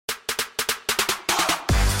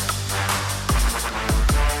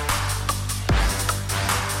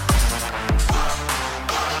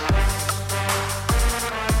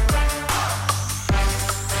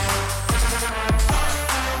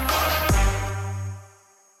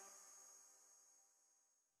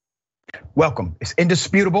Welcome. It's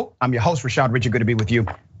indisputable. I'm your host, Rayshard. Good to be with you.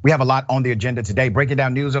 We have a lot on the agenda today. Breaking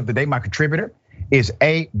down news of the day. My contributor is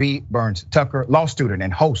A.B. Burns Tucker, law student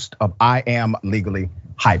and host of I Am Legally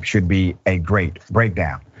Hype. Should be a great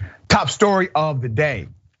breakdown. Top story of the day.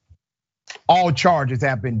 All charges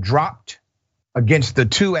have been dropped against the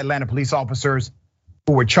two Atlanta police officers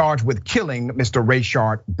who were charged with killing Mr.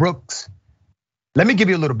 Rayshard Brooks. Let me give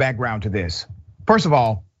you a little background to this. First of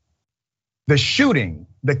all, the shooting,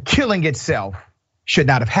 the killing itself should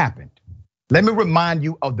not have happened. Let me remind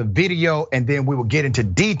you of the video and then we will get into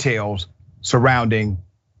details surrounding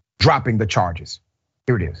dropping the charges.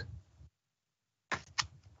 Here it is.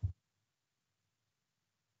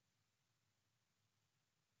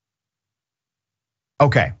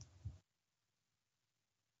 Okay.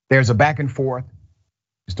 There's a back and forth.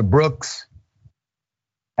 Mr. Brooks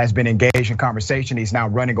has been engaged in conversation. He's now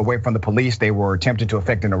running away from the police. They were attempting to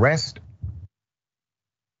effect an arrest.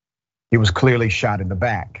 He was clearly shot in the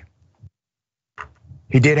back.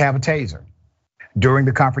 He did have a taser. During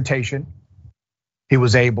the confrontation, he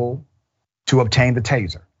was able to obtain the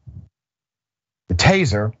taser. The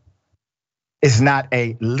taser is not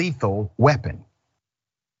a lethal weapon.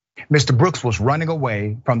 Mr. Brooks was running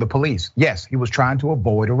away from the police. Yes, he was trying to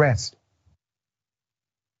avoid arrest.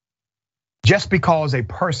 Just because a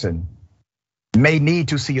person may need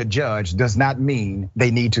to see a judge does not mean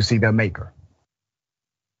they need to see their maker.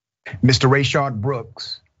 Mr. Rayshard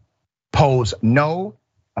Brooks posed no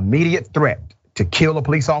immediate threat to kill a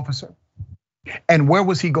police officer. And where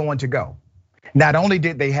was he going to go? Not only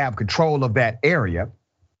did they have control of that area,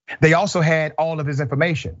 they also had all of his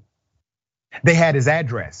information. They had his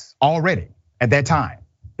address already at that time.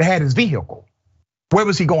 They had his vehicle. Where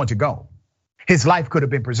was he going to go? His life could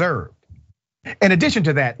have been preserved. In addition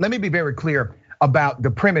to that, let me be very clear about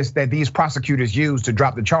the premise that these prosecutors used to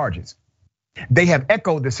drop the charges. They have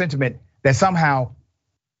echoed the sentiment that somehow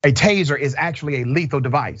a taser is actually a lethal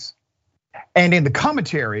device. And in the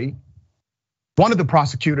commentary, one of the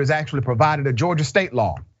prosecutors actually provided a Georgia state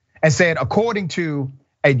law and said, according to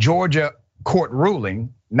a Georgia court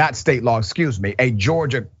ruling, not state law, excuse me, a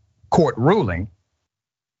Georgia court ruling,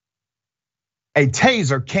 a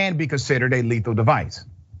taser can be considered a lethal device.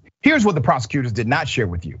 Here's what the prosecutors did not share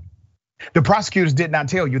with you. The prosecutors did not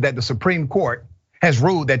tell you that the Supreme Court has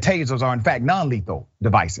ruled that tasers are in fact non-lethal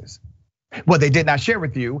devices. What they did not share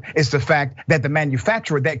with you is the fact that the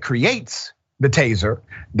manufacturer that creates the taser,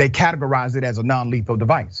 they categorize it as a non-lethal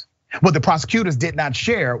device. What the prosecutors did not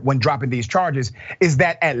share when dropping these charges is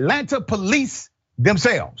that Atlanta police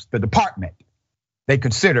themselves, the department, they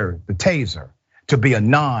consider the taser to be a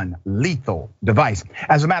non-lethal device.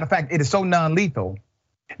 As a matter of fact, it is so non-lethal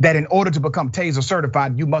that in order to become taser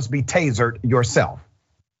certified, you must be tasered yourself.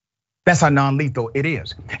 That's how non-lethal it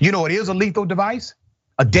is. You know, it is a lethal device,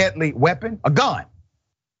 a deadly weapon, a gun.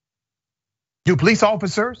 Do police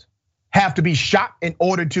officers have to be shot in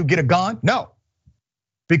order to get a gun? No,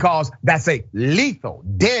 because that's a lethal,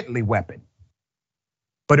 deadly weapon.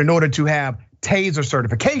 But in order to have taser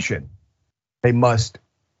certification, they must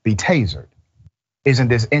be tasered. Isn't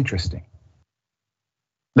this interesting?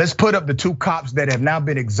 Let's put up the two cops that have now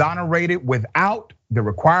been exonerated without the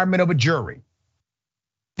requirement of a jury.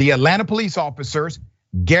 The Atlanta police officers,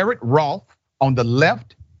 Garrett Rolfe on the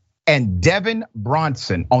left and Devin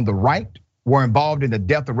Bronson on the right, were involved in the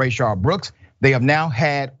death of Rayshard Brooks. They have now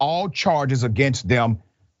had all charges against them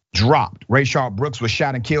dropped. Rayshard Brooks was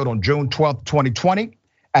shot and killed on June 12th, 2020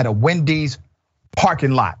 at a Wendy's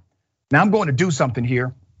parking lot. Now I'm going to do something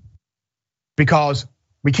here because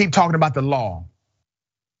we keep talking about the law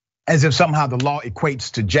as if somehow the law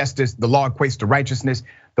equates to justice, the law equates to righteousness,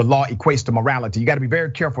 the law equates to morality. You gotta be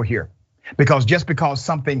very careful here because just because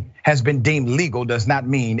something has been deemed legal does not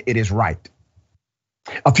mean it is right.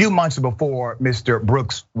 A few months before Mr.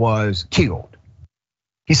 Brooks was killed,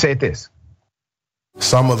 he said this.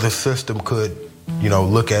 Some of the system could,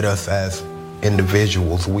 look at us as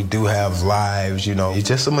individuals. We do have lives, it's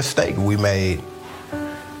just a mistake we made,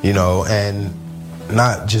 and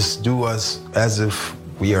not just do us as if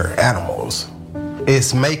we are animals.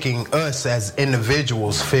 It's making us as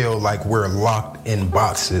individuals feel like we're locked in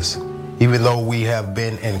boxes. Even though we have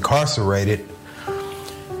been incarcerated,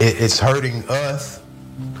 it's hurting us,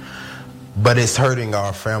 but it's hurting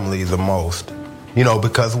our family the most.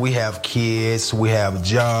 Because we have kids, we have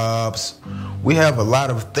jobs, we have a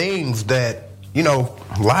lot of things that,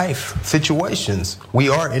 life situations. We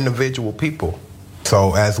are individual people.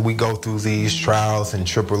 So as we go through these trials and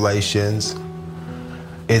tribulations,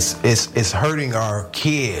 it's hurting our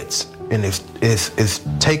kids and it's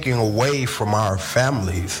taking away from our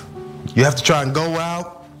families. You have to try and go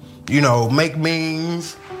out, make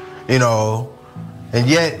memes, you know, and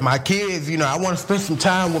yet my kids, you know, I want to spend some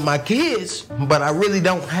time with my kids, but I really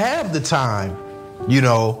don't have the time. You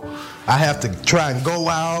know, I have to try and go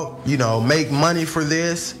out, you know, make money for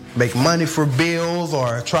this, make money for bills,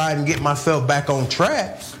 or try and get myself back on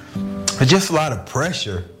track. It's just a lot of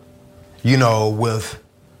pressure, you know, with,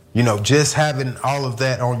 you know, just having all of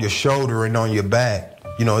that on your shoulder and on your back.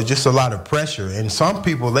 You know, it's just a lot of pressure. And some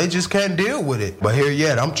people, they just can't deal with it. But here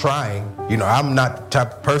yet, I'm trying. You know, I'm not the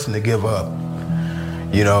type of person to give up.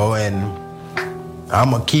 You know, and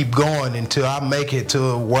I'm going to keep going until I make it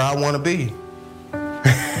to where I want to be.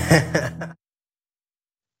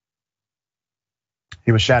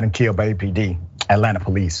 He was shot and killed by APD, Atlanta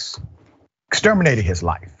police. Exterminated his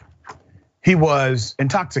life. He was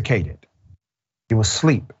intoxicated. He was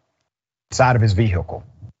asleep inside of his vehicle.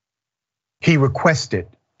 He requested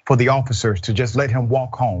for the officers to just let him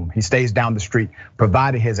walk home. He stays down the street,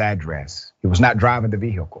 provided his address. He was not driving the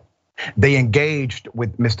vehicle. They engaged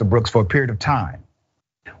with Mr. Brooks for a period of time.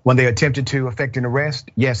 When they attempted to effect an arrest,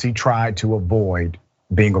 yes, he tried to avoid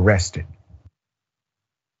being arrested.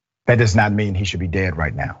 That does not mean he should be dead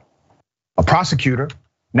right now. A prosecutor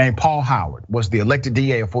named Paul Howard was the elected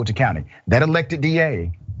DA of Fulton County. That elected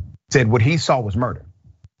DA said what he saw was murder.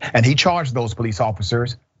 And he charged those police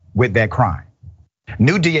officers with that crime.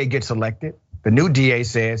 New DA gets elected. The new DA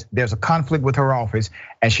says there's a conflict with her office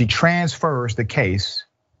and she transfers the case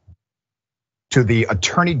to the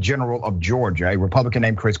Attorney General of Georgia, a Republican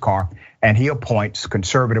named Chris Carr, and he appoints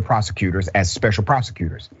conservative prosecutors as special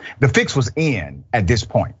prosecutors. The fix was in at this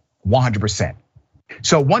point, 100%.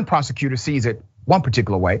 So one prosecutor sees it one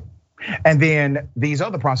particular way, and then these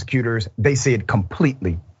other prosecutors, they see it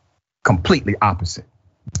completely opposite.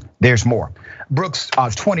 There's more. Brooks,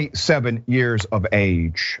 27 years of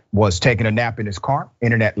age, was taking a nap in his car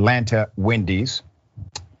in an Atlanta Wendy's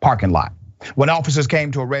parking lot. When officers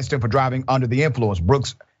came to arrest him for driving under the influence,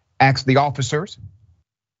 Brooks asked the officers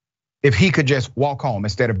if he could just walk home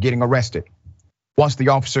instead of getting arrested. Once the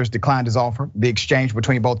officers declined his offer, the exchange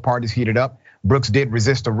between both parties heated up. Brooks did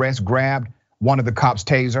resist arrest, grabbed one of the cops'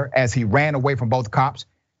 taser. As he ran away from both cops,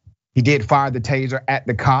 he did fire the taser at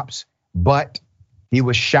the cops, but he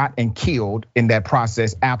was shot and killed in that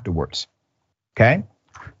process afterwards, okay?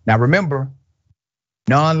 Now remember,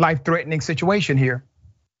 non-life-threatening situation here.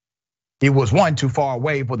 He was one, too far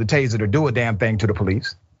away for the taser to do a damn thing to the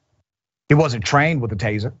police. He wasn't trained with the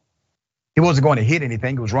taser. He wasn't going to hit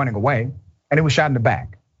anything, he was running away, and he was shot in the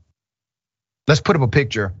back. Let's put up a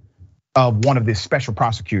picture of one of the special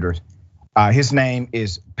prosecutors. His name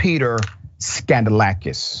is Peter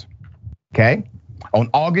Skandalakis, okay? On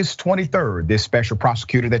August 23rd, this special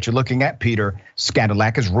prosecutor that you're looking at, Peter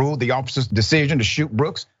Skandalakis, ruled the officer's decision to shoot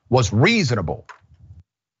Brooks was reasonable.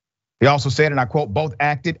 He also said, and I quote, both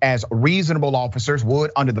acted as reasonable officers would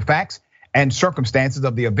under the facts and circumstances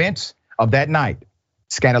of the events of that night.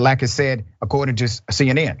 Skandalakis said, according to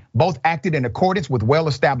CNN, both acted in accordance with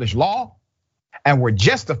well-established law and were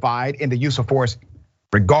justified in the use of force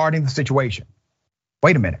regarding the situation.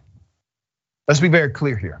 Wait a minute. Let's be very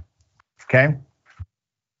clear here, okay?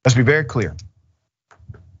 Let's be very clear.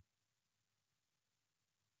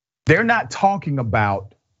 They're not talking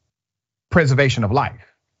about preservation of life.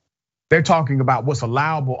 They're talking about what's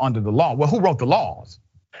allowable under the law. Well, who wrote the laws?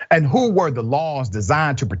 And who were the laws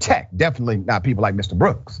designed to protect? Definitely not people like Mr.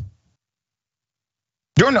 Brooks.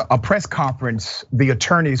 During a press conference, the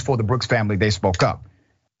attorneys for the Brooks family, they spoke up.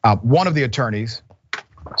 One of the attorneys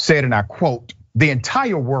said, and I quote, the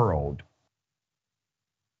entire world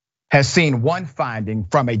has seen one finding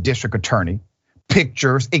from a district attorney,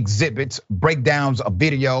 pictures, exhibits, breakdowns of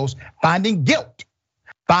videos, finding guilt,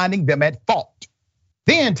 finding them at fault.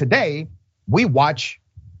 Then today, we watch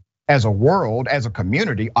as a world, as a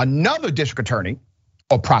community, another district attorney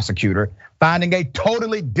or prosecutor finding a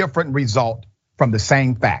totally different result from the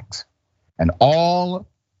same facts. And all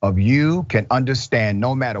of you can understand,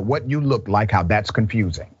 no matter what you look like, how that's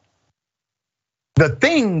confusing. The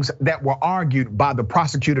things that were argued by the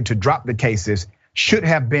prosecutor to drop the cases should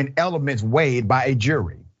have been elements weighed by a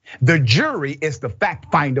jury. The jury is the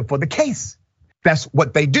fact finder for the case. That's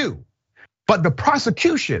what they do. But the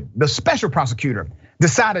prosecution, the special prosecutor,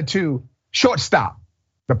 decided to shortstop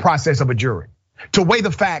the process of a jury, to weigh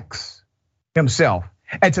the facts himself,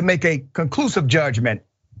 and to make a conclusive judgment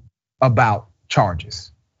about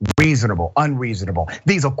charges. Reasonable, unreasonable.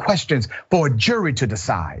 These are questions for a jury to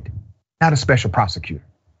decide, not a special prosecutor.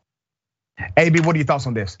 AB, what are your thoughts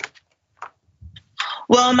on this?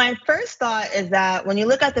 Well, my first thought is that when you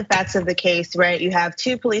look at the facts of the case, right, you have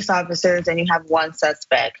two police officers and you have one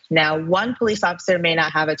suspect. Now, one police officer may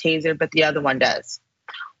not have a taser, but the other one does.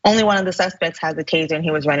 Only one of the suspects has a taser and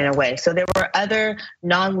he was running away. So there were other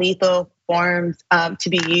non-lethal forms to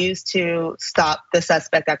be used to stop the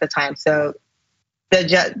suspect at the time. So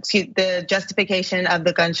the justification of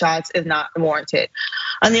the gunshots is not warranted.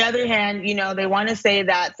 On the other hand, they want to say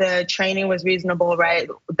that the training was reasonable, right?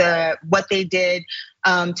 What they did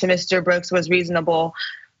to Mr. Brooks was reasonable.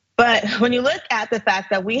 But when you look at the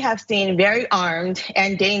fact that we have seen very armed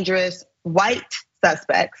and dangerous white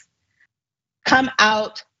suspects come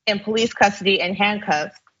out in police custody and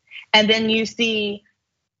handcuffs, and then you see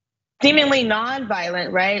seemingly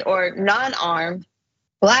non-violent, right, or non-armed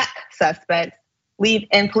black suspects leave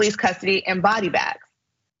in police custody in body bags.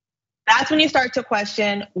 That's when you start to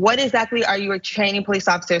question, what exactly are you training police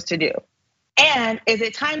officers to do? And is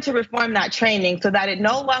it time to reform that training so that it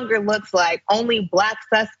no longer looks like only black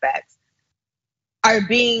suspects are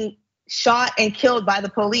being shot and killed by the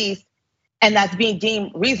police and that's being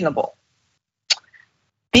deemed reasonable?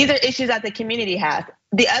 These are issues that the community has.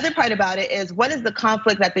 The other part about it is, what is the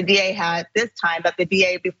conflict that the DA had this time that the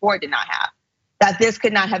DA before did not have? That this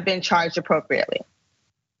could not have been charged appropriately.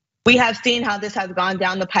 We have seen how this has gone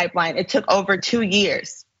down the pipeline. It took over 2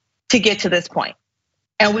 years to get to this point.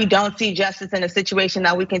 And we don't see justice in a situation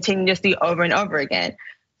that we continue to see over and over again.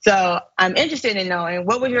 So I'm interested in knowing,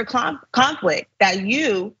 what was your conflict that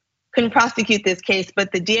you couldn't prosecute this case,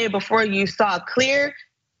 but the DA before you saw clear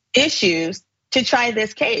issues to try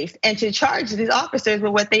this case and to charge these officers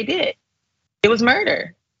with what they did? It was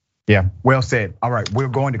murder. Yeah, well said. All right, we're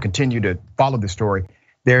going to continue to follow the story.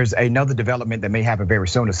 There's another development that may happen very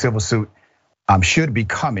soon. A civil suit should be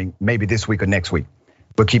coming maybe this week or next week.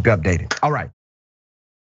 We'll keep you updated. All right.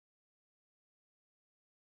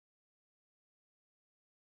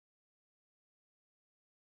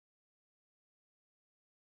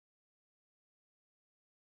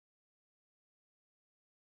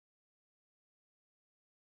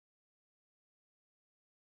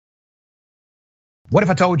 What if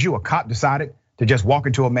I told you a cop decided to just walk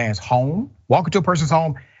into a man's home, walk into a person's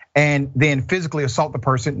home, and then physically assault the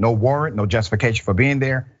person, no warrant, no justification for being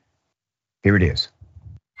there? Here it is.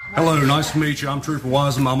 Hello, nice to meet you. I'm Trooper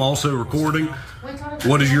Wiseman. I'm also recording.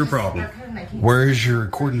 What is your problem? Where is your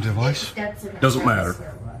recording device? Doesn't matter.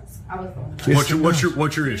 What's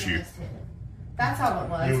your issue? That's all it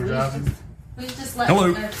was. We just let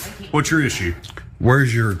Hello. What's your issue?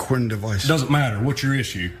 Where's your recording device? Doesn't matter. What's your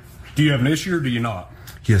issue? Do you have an issue or do you not?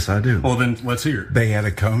 Yes, I do. Well, then let's hear it. They had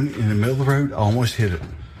a cone in the middle of the road. I almost hit it.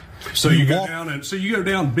 So you go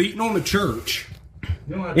down beating on the church,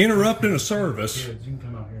 interrupting a service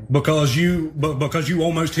because you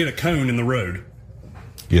almost hit a cone in the road.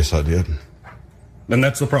 Yes, I did. And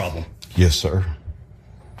that's the problem. Yes, sir.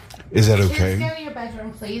 Is that okay? Kids, go to your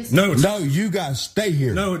bedroom, please. No, you guys stay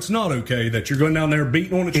here. No, it's not okay that you're going down there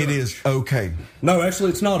beating on a church. It is okay. No,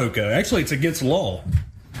 actually, it's not okay. Actually, it's against the law.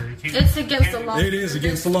 It's against the law. It is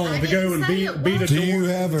against the law to go and beat a door. Do you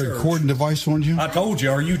have a recording device on you? I told you.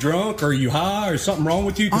 Are you drunk? Are you high? Or something wrong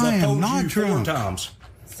with you? Because I I told am not you drunk. 4 times.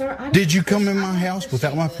 Sir, Did you come in my house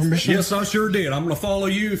without my permission? Yes, I sure did. I'm going to follow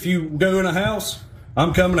you. If you go in a house,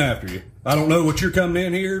 I'm coming after you. I don't know what you're coming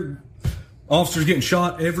in here. Officers getting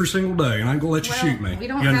shot every single day, and I ain't gonna let you shoot me. We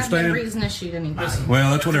don't you have understand? no reason to shoot anybody.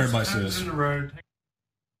 Well, that's what everybody says.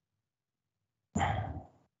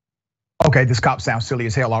 Okay, this cop sounds silly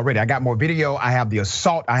as hell already. I got more video. I have the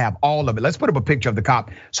assault. I have all of it. Let's put up a picture of the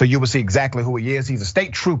cop so you will see exactly who he is. He's a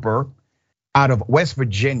state trooper out of West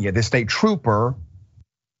Virginia. This state trooper,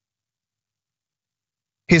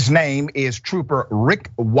 his name is Trooper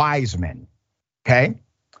Rick Wiseman. Okay,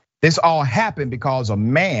 this all happened because a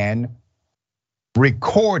man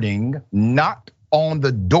recording knocked on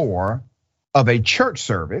the door of a church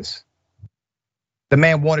service. The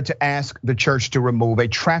man wanted to ask the church to remove a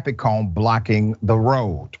traffic cone blocking the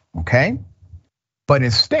road, okay? But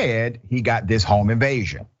instead, he got this home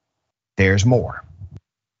invasion. There's more.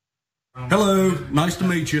 Hello, nice to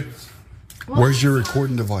meet you. Where's your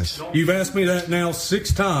recording device? You've asked me that now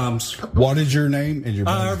 6 times. What is your name and your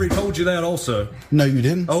I badge? already told you that also. No, you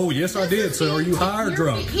didn't. Oh, yes, I did. So are you high or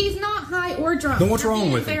drunk? He's not high or drunk. Then what's You're wrong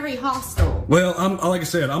being with him? Very hostile. Well, like I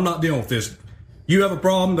said, I'm not dealing with this. You have a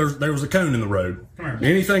problem. There was a cone in the road.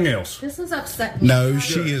 Anything else? This is upsetting. No,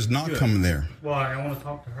 she is not coming there. Why? I want to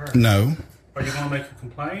talk to her. No. Are you going to make a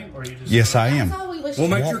complaint, or are you just? Yes, I am. That's all we wish Well,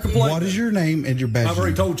 to make do. your complaint. What is your name and your badge? I've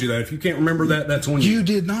already told you that. If you can't remember that, that's on you. You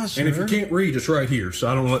did not, sir. And if you can't read, it's right here. So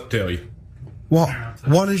I don't know what to tell you.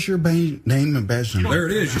 What is your name and badge number? There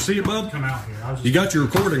it is. You see it, bub? Come out here. You got your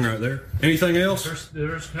recording right there. Anything else?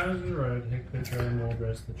 There's kind of the road. Take a picture and we'll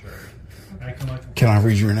address the church. Can I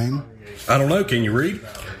read your name? I don't know. Can you read?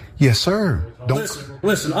 Yes, sir.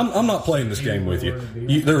 Listen, I'm not playing this game with you.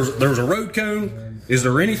 There's a road cone. Is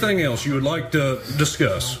there anything else you would like to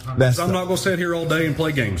discuss? I'm not going to sit here all day and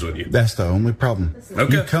play games with you. That's the only problem.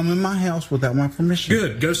 Okay. You come in my house without my permission.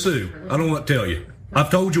 Good. Go sue. I don't want to tell you. I've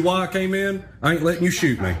told you why I came in. I ain't letting you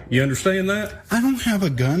shoot me. You understand that? I don't have a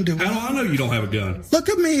gun, do I? How do I know you don't have a gun? Look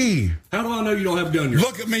at me. How do I know you don't have a gun?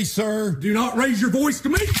 Look at me, sir. Do not raise your voice to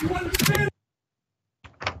me. You understand?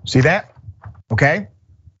 See that? Okay.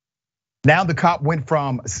 Now the cop went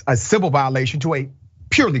from a civil violation to a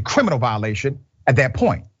purely criminal violation at that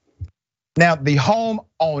point. Now the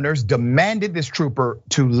homeowners demanded this trooper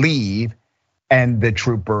to leave, and the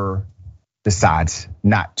trooper decides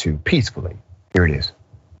not to peacefully. Here it is.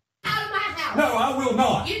 Out of my house. No, I will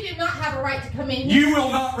not. You do not have a right to come in here. You will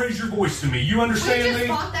not raise your voice to me. You understand We just me?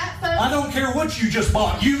 bought that phone. I don't care what you just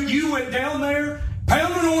bought. You went down there,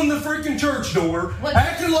 pounding on the freaking church door,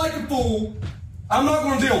 acting like a fool. I'm not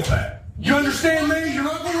going to deal with that. You understand me? You're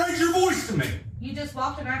not going to raise your voice to me. You just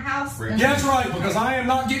walked in our house. That's right, because I am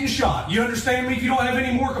not getting shot. You understand me? If you don't have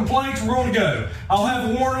any more complaints, we're going to go. I'll have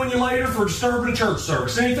a warrant on you later for disturbing a church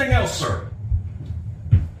service. Anything else, sir?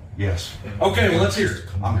 Yes. Okay, well, let's hear it.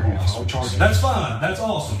 I'm going to charge you. That's fine. That's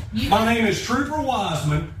awesome. My name is Trooper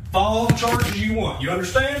Wiseman. Follow all the charges you want. You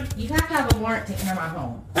understand? You have to have a warrant to enter my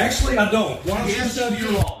home. Actually, I don't. Why don't you study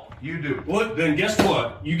your law? You do. Well, then guess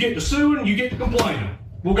what? You get to suing and you get to complaining.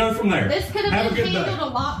 We'll go from there. This could have been handled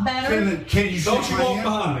a lot better. Can you Don't shake you my walk hand?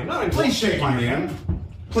 behind me. Not Please shake my hand.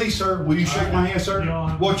 Please, sir, will you shake my hand, sir?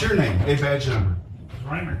 What's your name and badge number?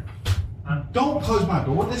 Raymond. Don't close my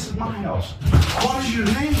door. This is my house. What is your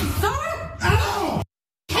name? Sir, Ow!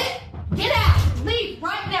 get out. Leave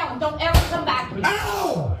right now and don't ever come back.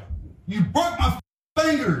 Ow! You broke my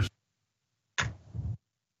fingers.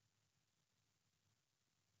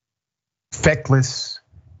 Feckless,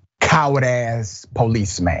 coward-ass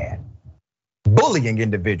policeman bullying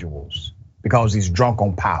individuals because he's drunk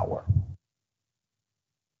on power.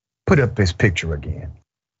 Put up this picture again.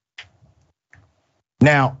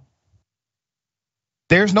 Now,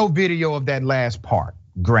 there's no video of that last part,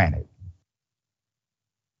 granted.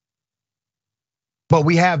 But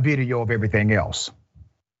we have video of everything else.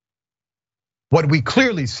 What we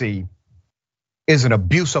clearly see is an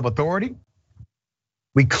abuse of authority.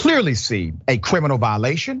 We clearly see a criminal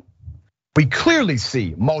violation. We clearly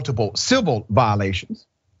see multiple civil violations.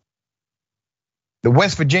 The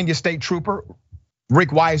West Virginia State Trooper,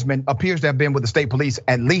 Rick Wiseman, appears to have been with the state police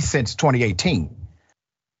at least since 2018.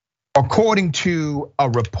 According to a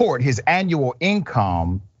report, his annual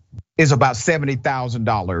income is about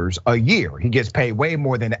 $70,000 a year. He gets paid way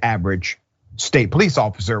more than the average state police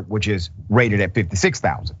officer, which is rated at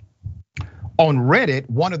 $56,000. On Reddit,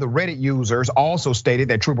 one of the Reddit users also stated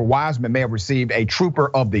that Trooper Wiseman may have received a Trooper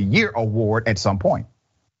of the Year award at some point.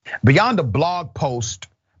 Beyond a blog post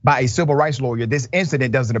by a civil rights lawyer, this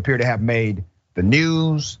incident doesn't appear to have made the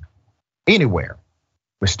news anywhere.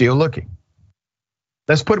 We're still looking.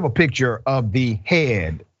 Let's put up a picture of the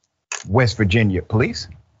head West Virginia police.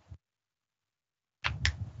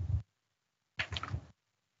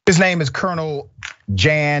 His name is Colonel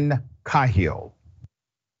Jan Cahill.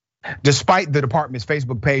 Despite the department's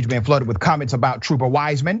Facebook page being flooded with comments about Trooper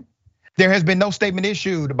Wiseman, there has been no statement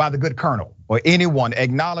issued by the good colonel or anyone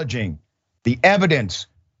acknowledging the evidence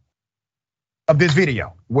of this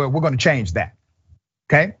video. Well, we're going to change that,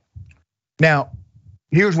 okay? Now,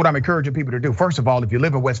 here's what I'm encouraging people to do. First of all, if you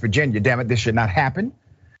live in West Virginia, damn it, this should not happen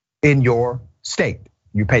in your state.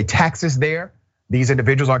 You pay taxes there. These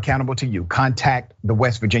individuals are accountable to you. Contact the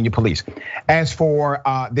West Virginia police. As for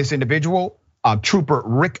this individual, Trooper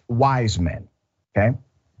Rick Wiseman, okay?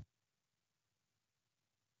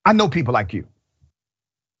 I know people like you.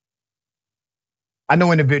 I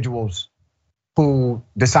know individuals who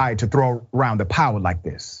decide to throw around the power like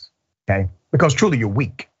this, okay? Because truly you're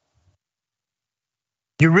weak.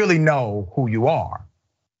 You really know who you are,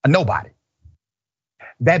 a nobody.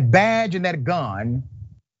 That badge and that gun,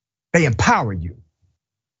 they empower you.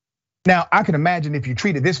 Now, I can imagine if you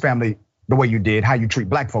treated this family the way you did, how you treat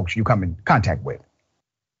black folks you come in contact with.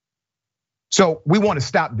 So we want to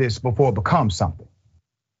stop this before it becomes something.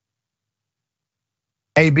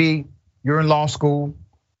 AB, you're in law school.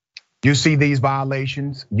 You see these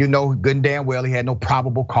violations. You know good and damn well he had no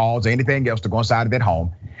probable cause or anything else to go inside of that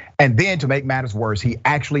home. And then to make matters worse, he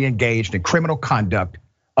actually engaged in criminal conduct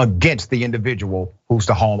against the individual who's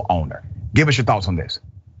the homeowner. Give us your thoughts on this.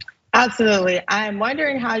 Absolutely. I'm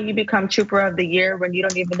wondering how you become Trooper of the Year when you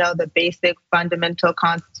don't even know the basic fundamental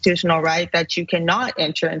constitutional right that you cannot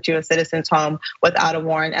enter into a citizen's home without a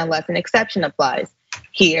warrant unless an exception applies.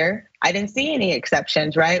 Here, I didn't see any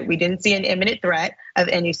exceptions, right? We didn't see an imminent threat of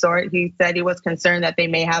any sort. He said he was concerned that they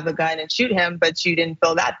may have a gun and shoot him, but you didn't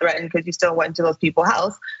feel that threatened because you still went into those people's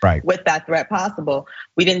house with that threat possible.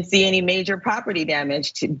 We didn't see any major property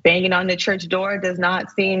damage. Banging on the church door does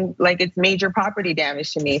not seem like it's major property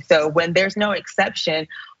damage to me. So when there's no exception,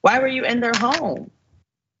 why were you in their home?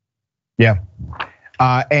 Yeah,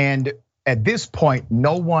 and at this point,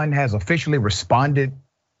 no one has officially responded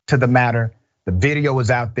to the matter. The video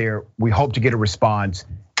is out there. We hope to get a response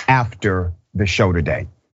after the show today.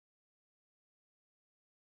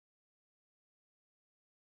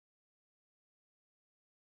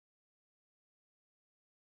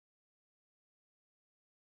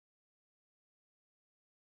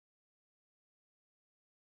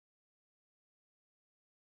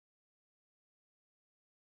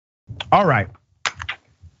 All right.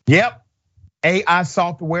 Yep. AI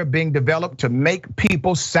software being developed to make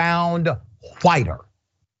people sound whiter.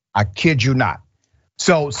 I kid you not.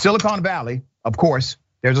 So Silicon Valley, of course,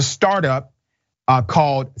 there's a startup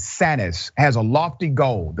called Sanis, has a lofty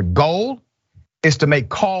goal. The goal is to make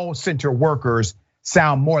call center workers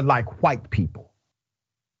sound more like white people,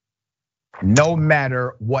 no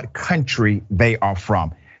matter what country they are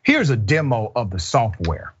from. Here's a demo of the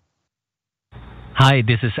software. Hi,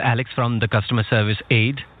 this is Alex from the customer service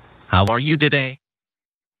aid. How are you today?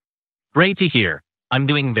 Great to hear. I'm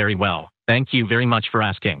doing very well. Thank you very much for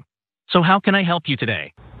asking. So how can I help you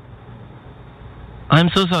today? I'm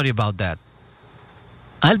so sorry about that.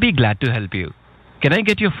 I'll be glad to help you. Can I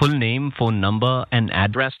get your full name, phone number, and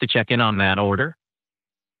address to check in on that order?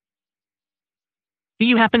 Do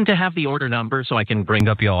you happen to have the order number so I can bring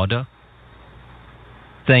up your order?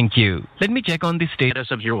 Thank you. Let me check on the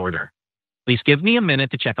status of your order. Please give me a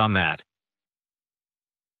minute to check on that.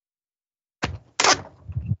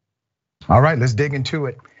 All right, let's dig into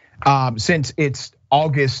it. Since its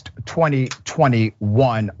August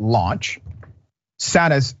 2021 launch,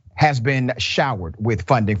 Sanis has been showered with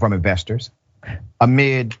funding from investors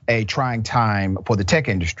amid a trying time for the tech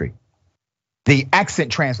industry. The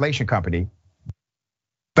accent translation company,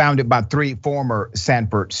 founded by 3 former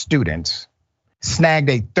Sanford students, snagged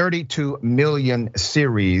a $32 million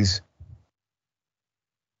series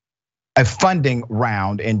of funding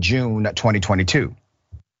round in June 2022.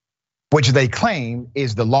 Which they claim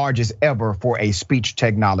is the largest ever for a speech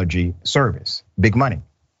technology service. Big money.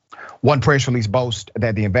 One press release boasts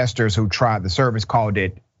that the investors who tried the service called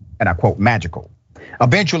it, and I quote, magical.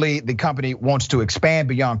 Eventually, the company wants to expand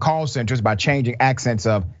beyond call centers by changing accents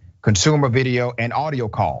of consumer video and audio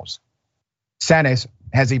calls. Sanis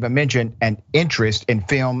has even mentioned an interest in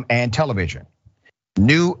film and television.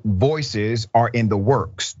 New voices are in the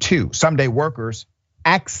works too. Someday workers'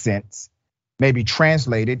 accents may be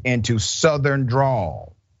translated into Southern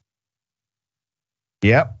drawl.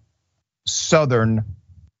 Yep, Southern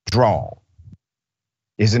drawl.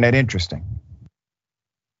 Isn't that interesting?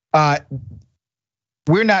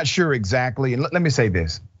 We're not sure exactly, and let me say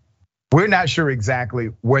this. We're not sure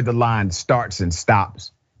exactly where the line starts and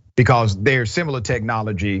stops because there's similar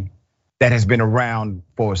technology that has been around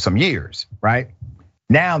for some years, right?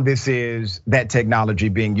 Now this is that technology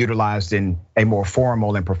being utilized in a more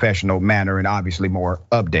formal and professional manner and obviously more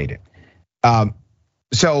updated.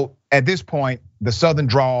 So at this point, the Southern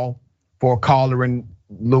drawl for a caller in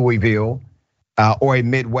Louisville or a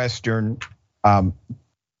Midwestern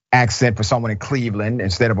accent for someone in Cleveland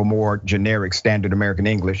instead of a more generic standard American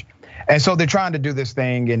English. And so they're trying to do this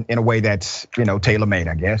thing in a way that's tailor-made,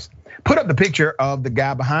 I guess. Put up the picture of the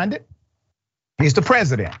guy behind it. He's the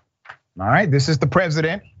president. All right, this is the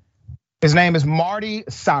president. His name is Marty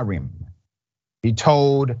Sarim. He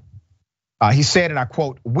said, and I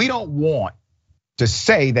quote, "We don't want to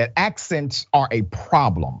say that accents are a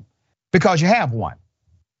problem because you have one.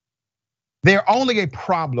 They're only a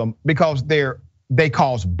problem because they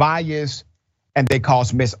cause bias and they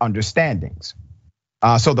cause misunderstandings.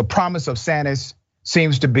 So the promise of Sanis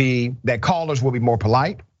seems to be that callers will be more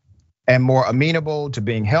polite and more amenable to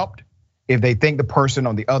being helped if they think the person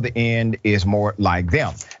on the other end is more like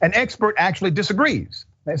them." An expert actually disagrees.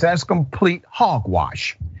 That's complete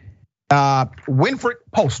hogwash. Winfred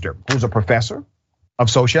Poster, who's a professor of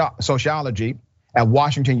sociology at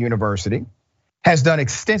Washington University, has done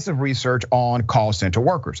extensive research on call center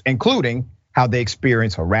workers, including how they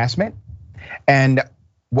experience harassment and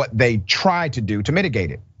what they try to do to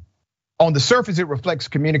mitigate it. On the surface, it reflects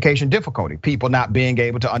communication difficulty, people not being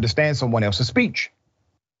able to understand someone else's speech.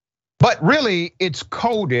 But really, it's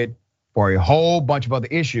coded for a whole bunch of other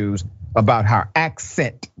issues about how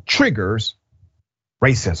accent triggers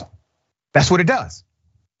racism. That's what it does.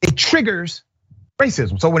 It triggers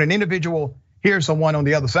racism. So when an individual hears someone on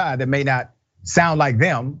the other side that may not sound like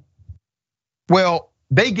them, well,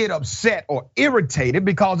 they get upset or irritated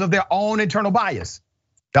because of their own internal bias,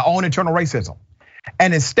 their own internal racism.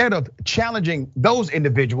 And instead of challenging those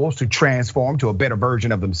individuals to transform to a better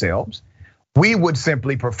version of themselves, we would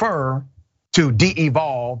simply prefer to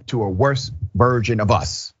de-evolve to a worse version of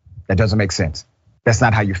us. That doesn't make sense. That's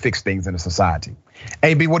not how you fix things in a society.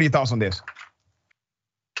 AB, what are your thoughts on this?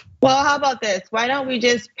 Well, how about this? Why don't we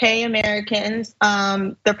just pay Americans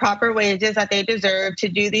the proper wages that they deserve to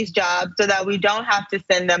do these jobs so that we don't have to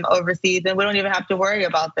send them overseas and we don't even have to worry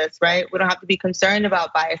about this, right? We don't have to be concerned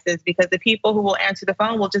about biases because the people who will answer the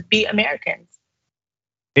phone will just be Americans.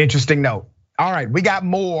 Interesting note. All right, we got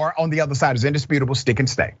more on the other side. It's indisputable. Stick and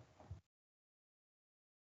stay.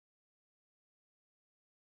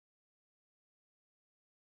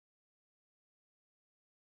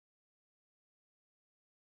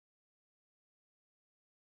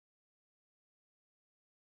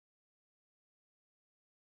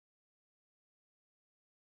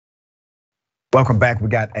 Welcome back. We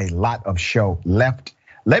got a lot of show left.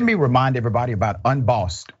 Let me remind everybody about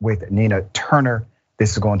Unbossed with Nina Turner.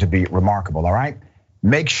 This is going to be remarkable, all right?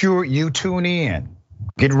 Make sure you tune in.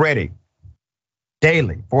 Get ready.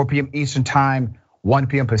 Daily, 4 p.m. Eastern time, 1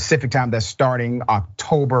 p.m. Pacific time. That's starting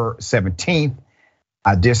October 17th.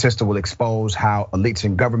 Our dear sister will expose how elites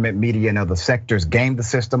in government, media, and other sectors game the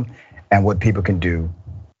system and what people can do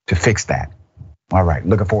to fix that. All right,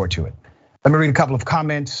 looking forward to it. Let me read a couple of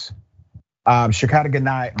comments. Chicago Good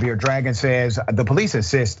Night, Beer Dragon says, the police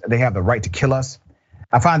insist they have the right to kill us.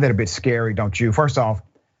 I find that a bit scary, don't you? First off,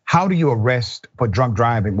 how do you arrest for drunk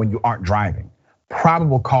driving when you aren't driving?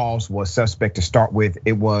 Probable cause was suspect to start with.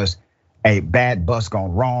 It was a bad bus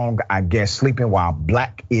gone wrong. I guess sleeping while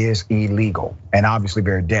black is illegal and obviously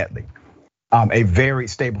very deadly. A very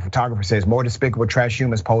stable photographer says, more despicable trash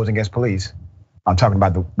humans posing as police. I'm talking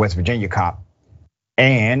about the West Virginia cop.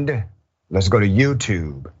 And let's go to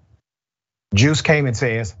YouTube. Juice came and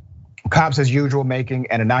says, cops as usual making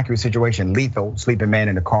an innocuous situation lethal. Sleeping man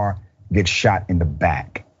in the car gets shot in the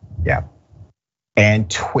back. Yeah.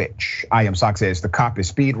 And Twitch, I Am Sock says the cop is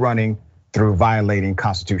speed running through violating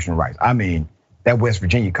constitutional rights. I mean, that West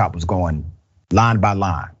Virginia cop was going line by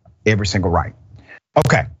line, every single right.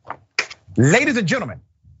 Okay, ladies and gentlemen,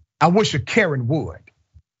 I wish a Karen would.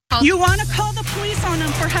 You want to call the police on them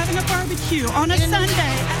for having a barbecue on a Sunday.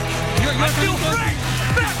 I feel free.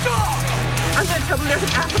 Back off. I'm going to tell them there's an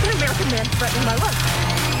African-American man threatening my life.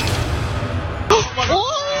 Oh,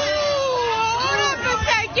 hold up a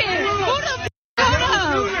second. Hold up.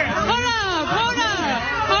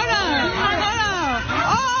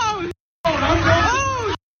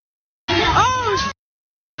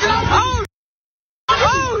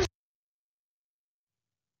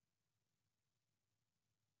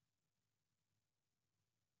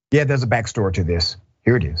 Yeah, there's a backstory to this.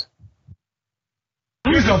 Here it is.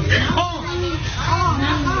 He's a punk.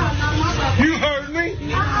 You heard me?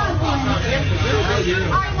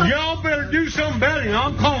 Y'all better do something better.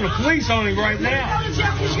 I'm calling the police on him right now.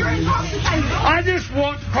 I just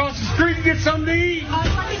walked across the street to get something to eat.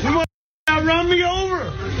 You want to run me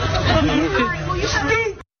over?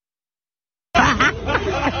 Stupid.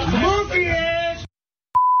 Monkey ass.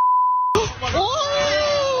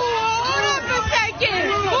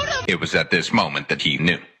 It was at this moment that he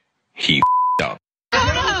knew. He up.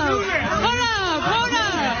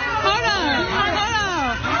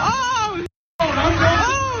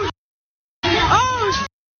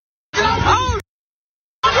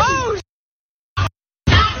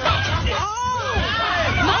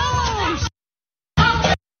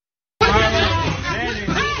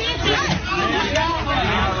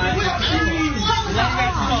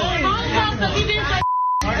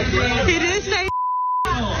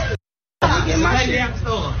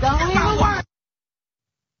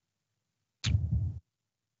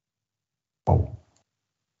 Oh,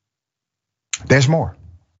 there's more.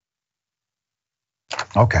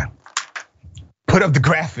 Okay, put up the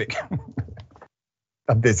graphic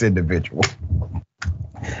of this individual.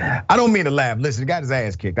 I don't mean to laugh. Listen, he got his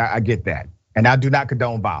ass kicked. I get that, and I do not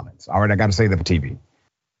condone violence. All right, I got to say that for TV.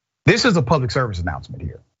 This is a public service announcement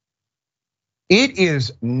here. It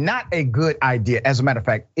is not a good idea. As a matter of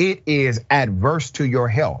fact, it is adverse to your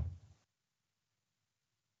health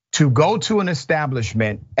to go to an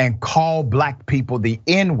establishment and call black people the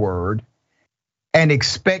N-word and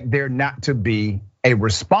expect there not to be a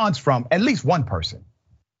response from at least one person.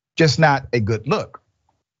 Just not a good look.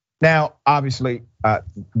 Now, obviously,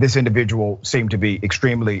 this individual seemed to be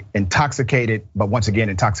extremely intoxicated, but once again,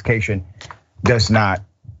 intoxication does not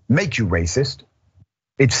make you racist.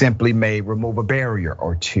 It simply may remove a barrier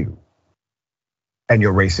or two, and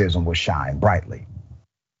your racism will shine brightly.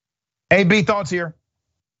 AB, thoughts here?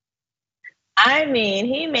 I mean,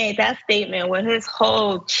 he made that statement with his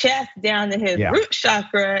whole chest down to his root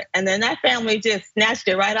chakra, and then that family just snatched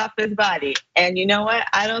it right off his body. And you know what?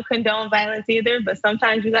 I don't condone violence either, but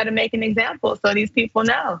sometimes you gotta make an example so these people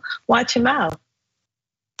know. Watch him out.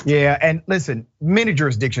 Yeah, and listen, many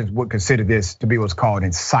jurisdictions would consider this to be what's called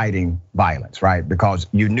inciting violence, right? Because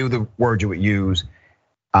you knew the word you would use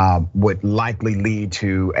would likely lead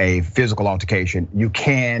to a physical altercation. You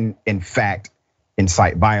can, in fact,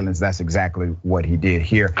 incite violence. That's exactly what he did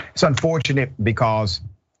here. It's unfortunate because,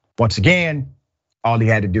 once again, all he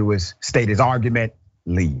had to do was state his argument,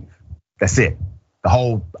 leave. That's it. The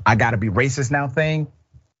whole "I gotta be racist now" thing,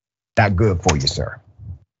 not good for you, sir.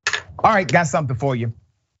 All right, got something for you.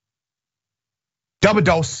 Double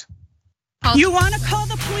dose. You want to call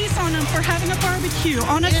the police on him for having a barbecue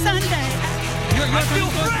on a Sunday. I feel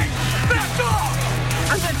free. Back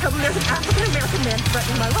off. I'm going to tell them there's an African American man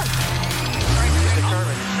threatening my life.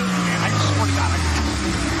 I swear to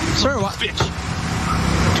God, Sir, what?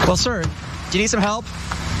 Bitch. Well, sir, do you need some help?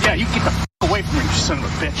 Yeah, you get the away from me, you son of a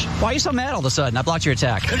bitch. Why are you so mad all of a sudden? I blocked your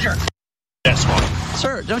attack. Cause you're that's why.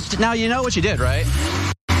 Sir, now you know what you did, right?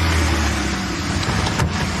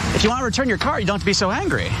 If you want to return your car, you don't have to be so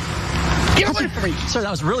angry. Get away from me. Sir,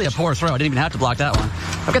 that was really a poor throw. I didn't even have to block that one.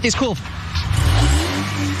 I've got these cool.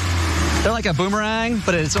 They're like a boomerang,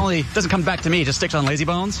 but it doesn't come back to me. It just sticks on lazy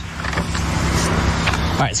bones.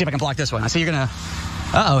 All right, see if I can block this one. I see you're gonna.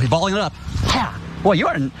 Uh-oh, he's balling it up. Yeah. Boy, you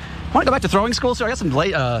aren't. Want to go back to throwing school, sir? I got some late.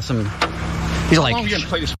 These are like. How long are you gonna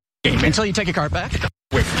play this game, man? Until you take your cart back.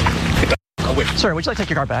 Wait. Wait. Sir, would you like to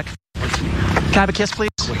take your cart back? Can I have a kiss, please?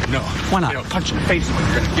 Wait, no. Why not? You know, punch in the face is what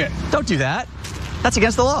you're gonna get. Don't do that. That's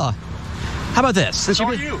against the law. How about this? So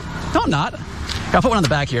are you. No, I'm not. I'll put one on the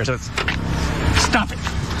back here. So it's. Stop it.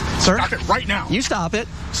 Sir? Stop it right now. You stop it.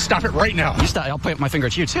 Stop it right now. You stop. I'll point my finger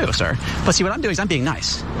at you too, sir. But see, what I'm doing is I'm being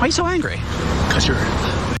nice. Why are you so angry? Because you're.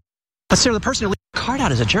 But sir, the person who leaves the cart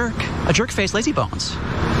out is a jerk. A jerk-faced lazy bones. You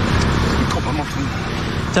call one more thing.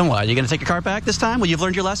 Then what? Are you gonna take your cart back this time? Will you've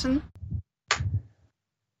learned your lesson?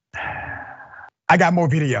 I got more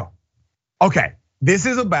video. Okay, this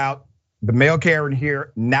is about the male Karen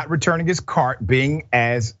here not returning his cart, being,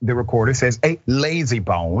 as the recorder says, a lazy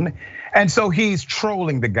bone. And so he's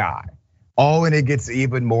trolling the guy. Oh, and it gets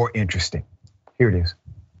even more interesting. Here it is.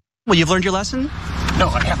 Well, you've learned your lesson? No,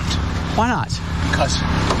 I haven't. Why not? Because.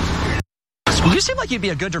 You seem like you'd be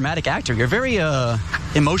a good dramatic actor. You're very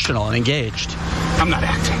emotional and engaged. I'm not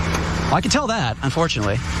acting. Well, I can tell that,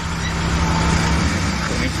 unfortunately.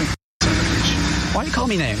 Why do you call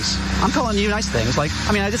me names? I'm calling you nice things. Like,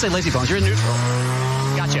 I mean, I did say lazy bones. You're in neutral.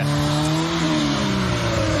 Gotcha.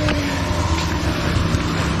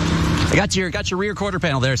 I got your rear quarter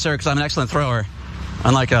panel there, sir, because I'm an excellent thrower,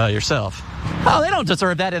 unlike yourself. Oh, they don't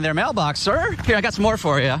deserve that in their mailbox, sir. Here, I got some more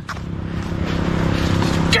for you.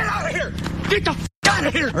 Get out of here! Get the f out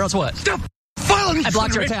of here! Or else what? Stop following me! I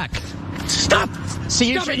blocked your attack. Stop!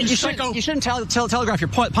 See, you shouldn't telegraph your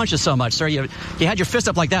punches so much, sir. You had your fist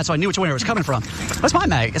up like that, so I knew which way it was coming from. It's my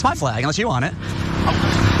mag. It's my flag, unless you want it.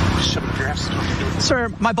 Shove it up your ass. Sir,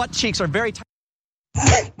 my butt cheeks are very tight.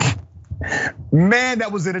 Man,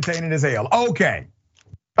 that was entertaining as hell. Okay.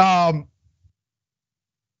 I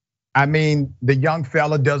mean, the young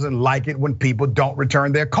fella doesn't like it when people don't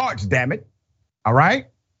return their carts, damn it. All right?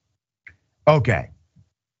 Okay.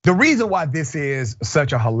 The reason why this is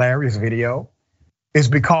such a hilarious video is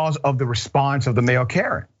because of the response of the male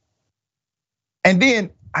Karen. And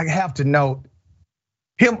then I have to note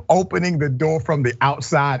him opening the door from the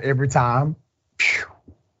outside every time. Phew,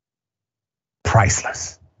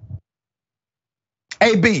 priceless.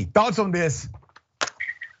 AB, thoughts on this?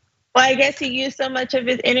 Well, I guess he used so much of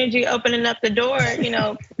his energy opening up the door,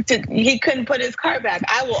 he couldn't put his cart back.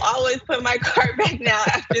 I will always put my cart back now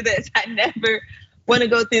after this. I never want to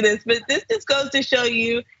go through this, but this just goes to show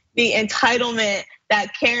you the entitlement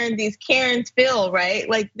that these Karens feel, right?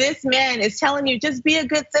 Like this man is telling you, just be a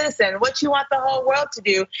good citizen, what you want the whole world to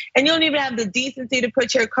do, and you don't even have the decency to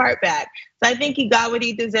put your cart back. So I think he got what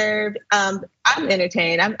he deserved. I'm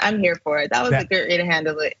entertained. I'm here for it. That was a good way to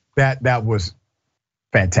handle it. That was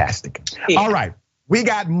fantastic. Yeah. All right, we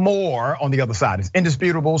got more on the other side. It's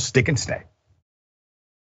indisputable. Stick and stay.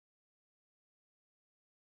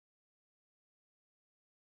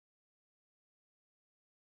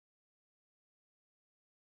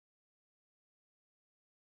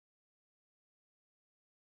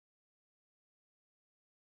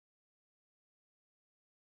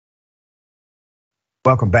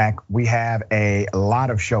 Welcome back. We have a lot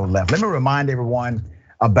of show left. Let me remind everyone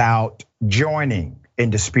about joining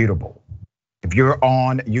Indisputable. If you're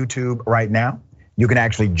on YouTube right now, you can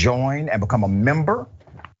actually join and become a member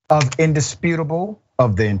of Indisputable,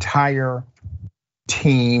 of the entire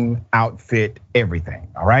team, outfit, everything,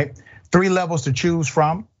 all right? 3 levels to choose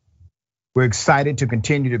from. We're excited to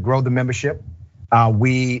continue to grow the membership.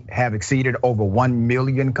 We have exceeded over 1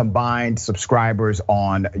 million combined subscribers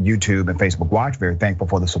on YouTube and Facebook Watch. Very thankful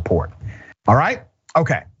for the support. All right,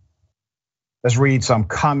 okay. Let's read some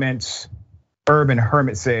comments. Urban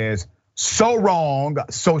Hermit says, so wrong,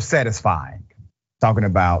 so satisfying. Talking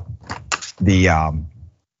about the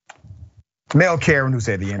male Karen who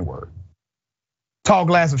said the N-word. Tall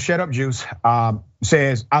glass of shut up juice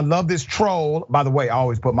says, I love this troll. By the way, I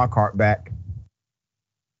always put my cart back.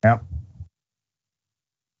 Yep.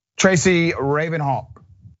 Tracy Ravenhawk,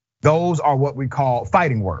 those are what we call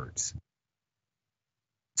fighting words.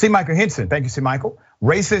 C. Michael Henson, thank you, C. Michael.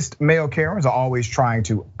 Racist male Karens are always trying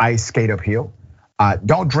to ice skate uphill.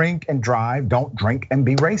 Don't drink and drive, don't drink and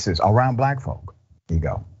be racist around black folk. There you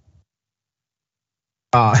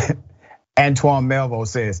go. Antoine Melville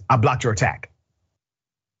says, I blocked your attack.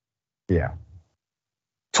 Yeah.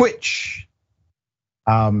 Twitch.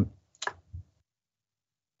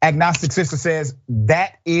 Agnostic Sister says,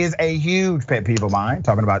 that is a huge pet peeve of mine,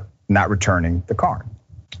 talking about not returning the card.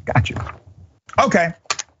 Got you. Okay.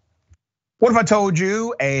 What if I told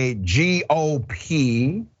you a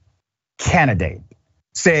GOP candidate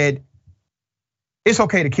said it's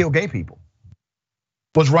okay to kill gay people,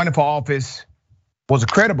 was running for office, was a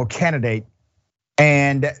credible candidate,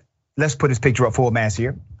 and let's put his picture up full mass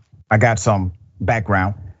here. I got some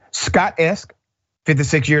background. Scott Esk,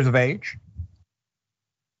 56 years of age.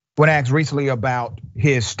 When asked recently about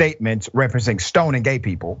his statements referencing stoning gay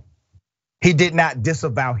people, he did not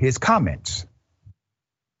disavow his comments.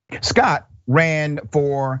 Scott ran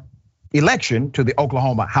for election to the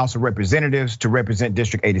Oklahoma House of Representatives to represent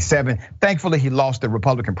District 87. Thankfully, he lost the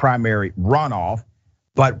Republican primary runoff,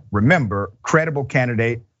 but remember, credible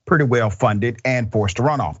candidate, pretty well funded and forced to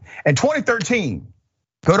run off. In 2013,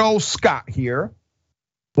 good old Scott here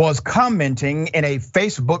was commenting in a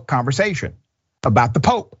Facebook conversation about the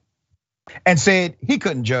Pope and said he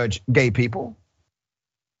couldn't judge gay people.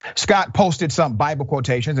 Scott posted some Bible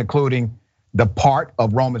quotations, including the part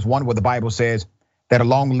of Romans 1 where the Bible says that a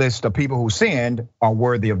long list of people who sinned are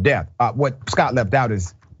worthy of death. What Scott left out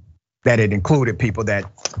is that it included people that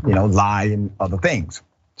lie and other things.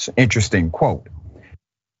 It's an interesting quote.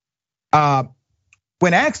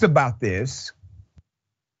 When asked about this,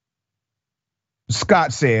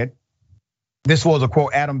 Scott said, this was a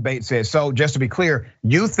quote, Adam Bates said, so just to be clear,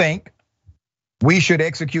 you think we should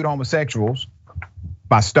execute homosexuals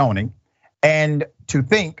by stoning, and to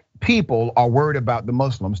think people are worried about the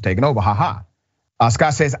Muslims taking over, haha.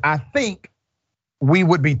 Scott says, I think we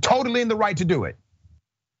would be totally in the right to do it.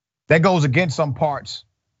 That goes against some parts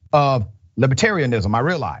of libertarianism, I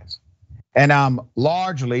realize. And I'm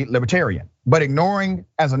largely libertarian, but ignoring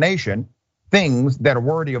as a nation things that are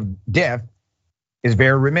worthy of death is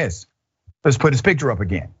very remiss. Let's put his picture up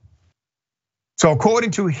again. So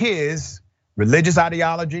according to his religious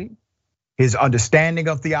ideology, his understanding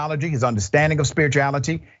of theology, his understanding of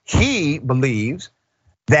spirituality, he believes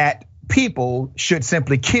that people should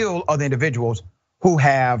simply kill other individuals who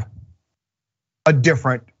have a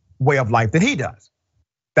different way of life than he does.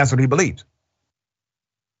 That's what he believes.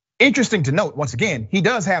 Interesting to note, once again, he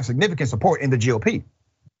does have significant support in the GOP.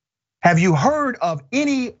 Have you heard of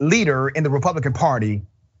any leader in the Republican Party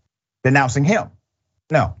denouncing him?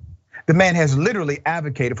 No. The man has literally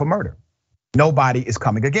advocated for murder. Nobody is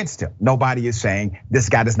coming against him. Nobody is saying this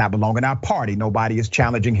guy does not belong in our party. Nobody is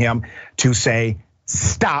challenging him to say,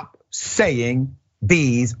 stop saying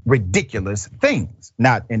these ridiculous things,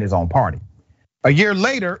 not in his own party. A year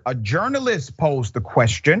later, a journalist posed the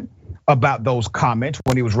question about those comments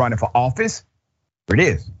when he was running for office. Here it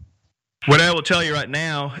is. What I will tell you right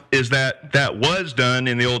now is that that was done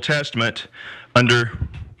in the Old Testament under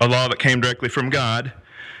a law that came directly from God.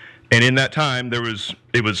 And in that time, it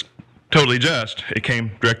was totally just. It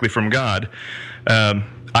came directly from God. I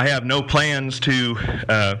have no plans to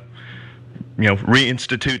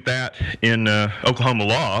reinstitute that in Oklahoma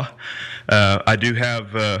law. I do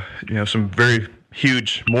have some very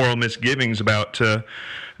huge moral misgivings about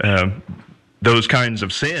those kinds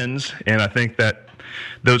of sins, and I think that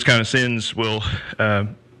those kind of sins will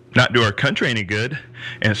not do our country any good,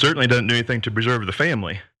 and it certainly doesn't do anything to preserve the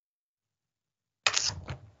family.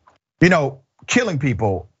 Killing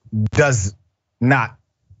people does not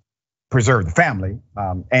preserve the family,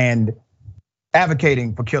 and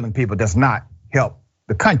advocating for killing people does not help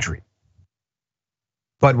the country.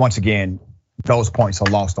 But once again, those points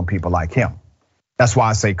are lost on people like him. That's why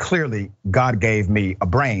I say clearly God gave me a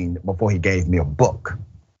brain before he gave me a book.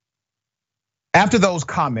 After those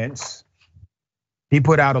comments, he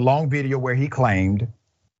put out a long video where he claimed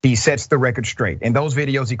he sets the record straight. In those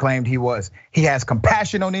videos, he claimed he has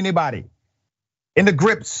compassion on anybody in the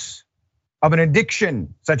grips of an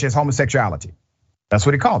addiction such as homosexuality. That's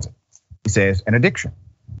what he calls it. He says an addiction.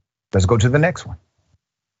 Let's go to the next one.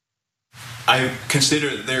 I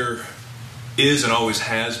consider that there is and always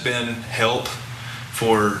has been help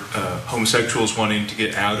for homosexuals wanting to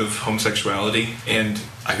get out of homosexuality, and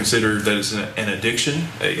I consider that it's an addiction,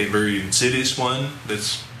 a very insidious one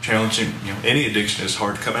that's challenging. Any addiction is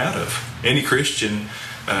hard to come out of. Any Christian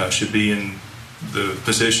should be in the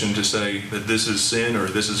position to say that this is sin or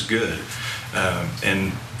this is good,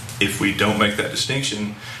 and if we don't make that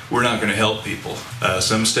distinction, we're not going to help people.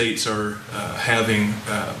 Some states are having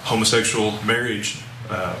homosexual marriage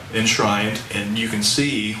enshrined, and you can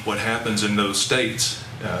see what happens in those states,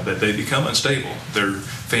 that they become unstable. Their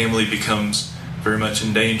family becomes very much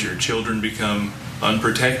in danger. Children become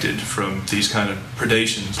unprotected from these kind of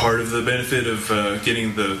predations. Part of the benefit of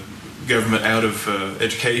getting the government out of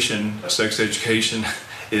education, sex education,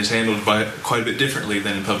 is handled by quite a bit differently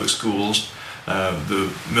than in public schools.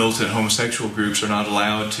 The militant homosexual groups are not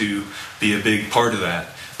allowed to be a big part of that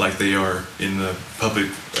like they are in the public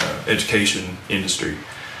education industry.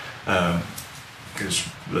 Because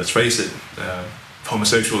let's face it,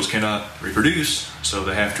 homosexuals cannot reproduce, so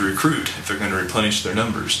they have to recruit if they're going to replenish their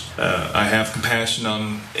numbers. I have compassion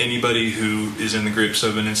on anybody who is in the grips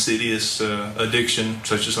of an insidious addiction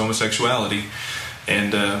such as homosexuality,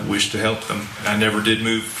 and wish to help them. I never did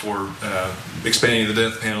move for expanding the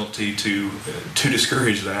death penalty to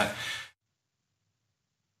discourage that.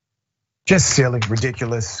 Just silly,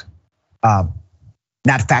 ridiculous,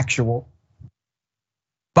 not factual.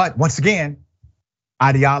 But once again,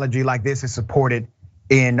 ideology like this is supported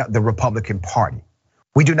in the Republican Party.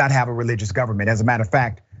 We do not have a religious government. As a matter of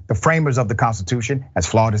fact, the framers of the Constitution, as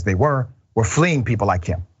flawed as they were fleeing people like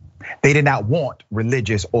him. They did not want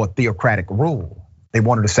religious or theocratic rule. They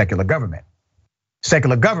wanted a secular government.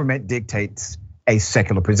 Secular government dictates a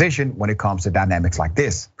secular position when it comes to dynamics like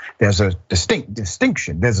this. There's a distinct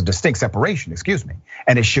distinction, there's a distinct separation,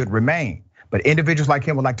 and it should remain. But individuals like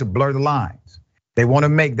him would like to blur the lines. They want to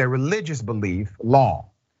make their religious belief law.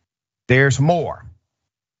 There's more.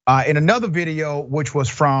 In another video, which was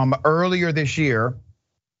from earlier this year,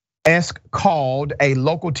 Esk called a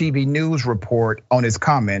local TV news report on his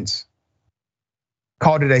comments,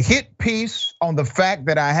 called it a hit piece on the fact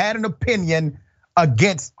that I had an opinion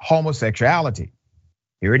against homosexuality.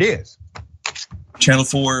 Here it is. Channel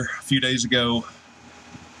 4 a few days ago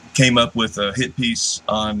came up with a hit piece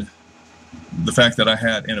on the fact that I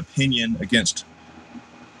had an opinion against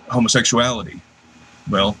homosexuality.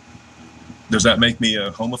 Well, does that make me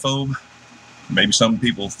a homophobe? Maybe some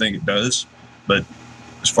people think it does, but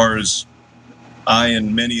as far as I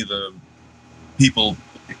and many of the people,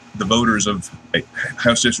 the voters of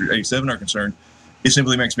House District 87 are concerned, it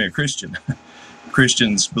simply makes me a Christian.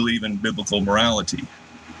 Christians believe in biblical morality,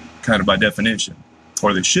 kind of by definition,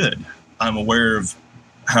 or they should. I'm aware of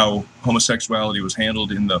how homosexuality was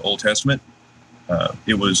handled in the Old Testament.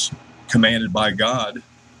 It was commanded by God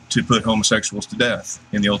to put homosexuals to death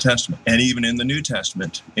in the Old Testament. And even in the New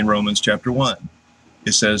Testament, in Romans chapter 1,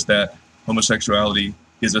 it says that homosexuality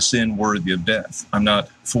is a sin worthy of death. I'm not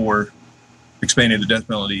for expanding the death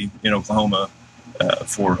penalty in Oklahoma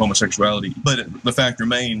for homosexuality, but the fact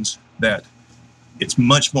remains that it's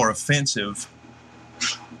much more offensive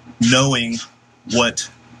knowing what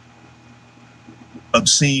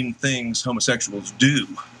obscene things homosexuals do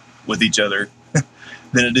with each other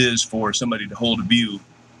than it is for somebody to hold a view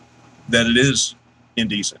that it is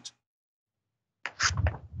indecent.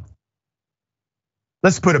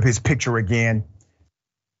 Let's put up his picture again,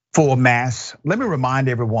 full mass. Let me remind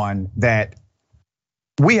everyone that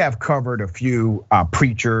we have covered a few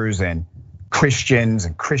preachers and Christians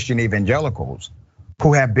and Christian evangelicals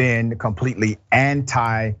who have been completely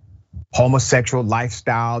anti-homosexual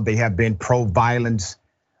lifestyle. They have been pro-violence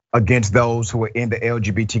against those who are in the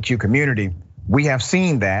LGBTQ community. We have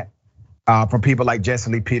seen that from people like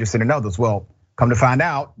Jesse Lee Peterson and others. Well, come to find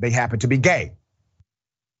out, they happen to be gay,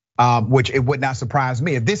 which it would not surprise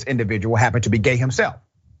me if this individual happened to be gay himself,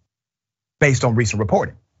 based on recent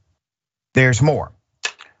reporting. There's more.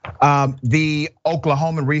 The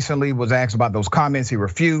Oklahoman recently was asked about those comments. He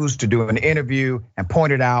refused to do an interview and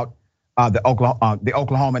pointed out the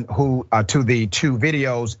Oklahoman who to the two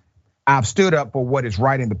videos, I've stood up for what is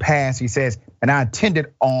right in the past. He says, and I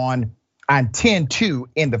I intend to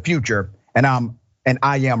in the future, and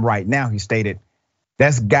I am right now, he stated.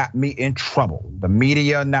 That's got me in trouble. The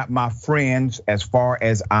media, not my friends, as far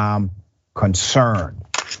as I'm concerned.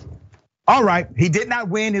 All right, he did not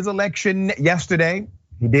win his election yesterday.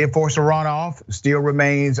 He did force a runoff, still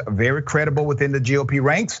remains very credible within the GOP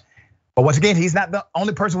ranks. But once again, he's not the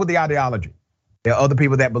only person with the ideology. There are other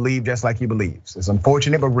people that believe just like he believes. It's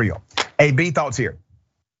unfortunate, but real. AB, thoughts here?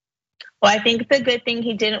 Well, I think it's a good thing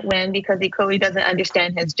he didn't win because he clearly doesn't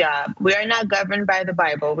understand his job. We are not governed by the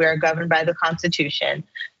Bible. We are governed by the Constitution.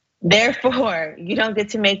 Therefore, you don't get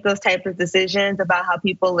to make those types of decisions about how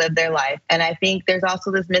people live their life. And I think there's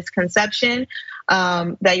also this misconception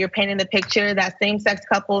that you're painting the picture that same-sex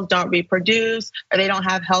couples don't reproduce or they don't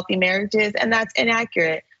have healthy marriages, and that's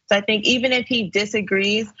inaccurate. So I think even if he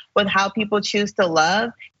disagrees with how people choose to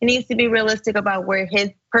love, he needs to be realistic about where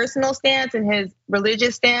his personal stance and his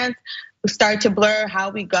religious stance start to blur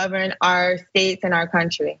how we govern our states and our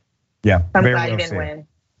country. Yeah, I'm glad he didn't win.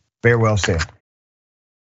 Very well said.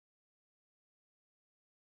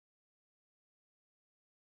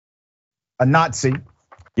 A Nazi,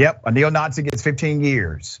 yep, a neo-Nazi gets 15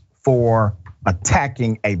 years for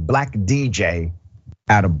attacking a black DJ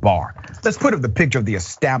at a bar. Let's put up the picture of the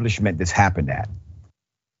establishment this happened at.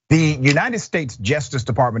 The United States Justice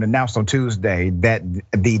Department announced on Tuesday that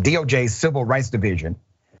the DOJ's Civil Rights Division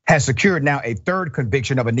has secured now a third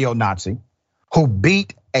conviction of a neo-Nazi who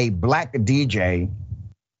beat a black DJ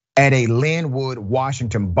at a Linwood,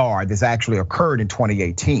 Washington bar. This actually occurred in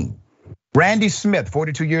 2018. Randy Smith,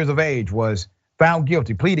 42 years of age, was found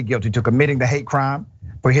guilty, pleaded guilty to committing the hate crime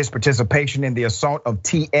for his participation in the assault of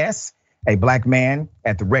TS, a black man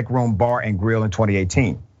at the Rec Room Bar and Grill in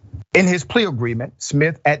 2018. In his plea agreement,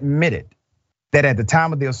 Smith admitted that at the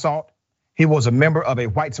time of the assault, he was a member of a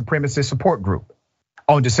white supremacist support group.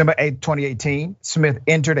 On December 8, 2018, Smith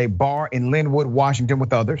entered a bar in Linwood, Washington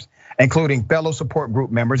with others, including fellow support group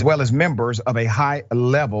members, as well as members of a higher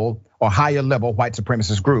level white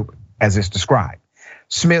supremacist group, as it's described.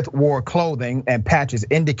 Smith wore clothing and patches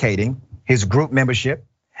indicating his group membership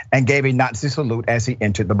and gave a Nazi salute as he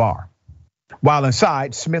entered the bar. While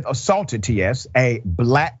inside, Smith assaulted TS, a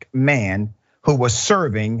black man who was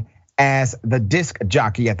serving as the disc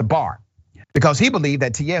jockey at the bar, because he believed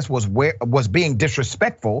that TS was being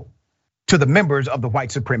disrespectful to the members of the white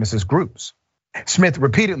supremacist groups. Smith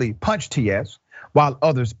repeatedly punched TS while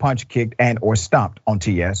others punched, kicked, and or stomped on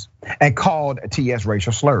TS and called TS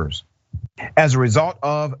racial slurs. As a result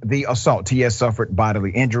of the assault, TS suffered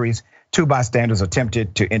bodily injuries. 2 bystanders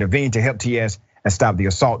attempted to intervene to help TS and stop the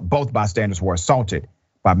assault. Both bystanders were assaulted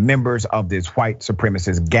by members of this white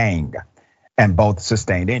supremacist gang, and both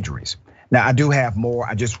sustained injuries. Now, I do have more.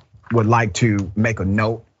 I just would like to make a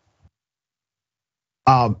note.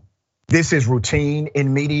 This is routine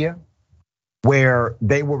in media where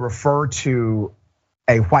they will refer to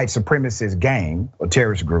a white supremacist gang or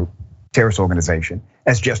terrorist group, terrorist organization,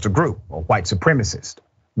 as just a group or white supremacist,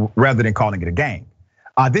 rather than calling it a gang.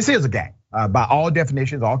 This is a gang. By all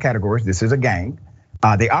definitions, all categories, this is a gang.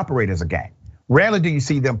 They operate as a gang. Rarely do you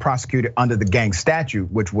see them prosecuted under the gang statute,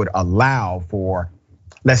 which would allow for,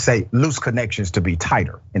 let's say, loose connections to be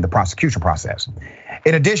tighter in the prosecution process.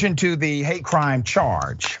 In addition to the hate crime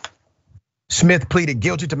charge, Smith pleaded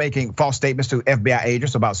guilty to making false statements to FBI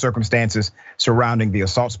agents about circumstances surrounding the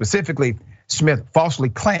assault. Specifically, Smith falsely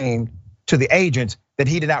claimed to the agents that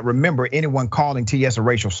he did not remember anyone calling TS a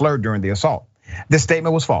racial slur during the assault. This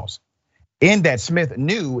statement was false, in that Smith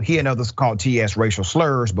knew he and others called TS racial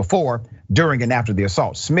slurs before, during, and after the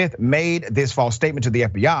assault. Smith made this false statement to the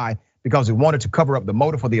FBI because he wanted to cover up the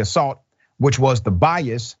motive for the assault, which was the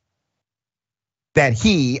bias that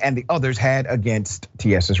he and the others had against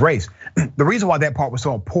TS's race. The reason why that part was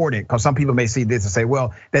so important, because some people may see this and say,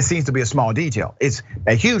 well, that seems to be a small detail. It's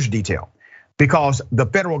a huge detail, because the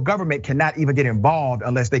federal government cannot even get involved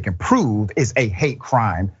unless they can prove it's a hate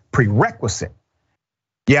crime prerequisite.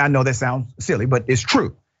 Yeah, I know that sounds silly, but it's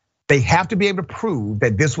true. They have to be able to prove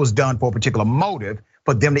that this was done for a particular motive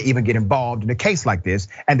for them to even get involved in a case like this,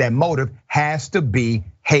 and that motive has to be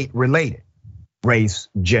hate related, race,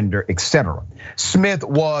 gender, etc. Smith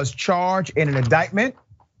was charged in an indictment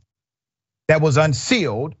that was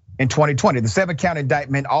unsealed in 2020. The 7-count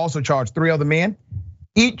indictment also charged 3 other men,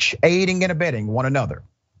 each aiding and abetting one another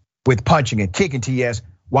with punching and kicking TS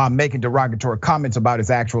while making derogatory comments about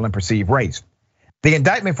his actual and perceived race. The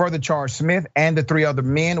indictment further charged Smith and the 3 other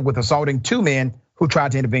men with assaulting 2 men who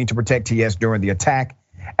tried to intervene to protect TS during the attack,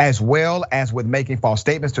 as well as with making false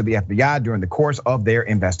statements to the FBI during the course of their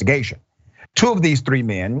investigation. 2 of these 3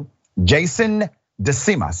 men, Jason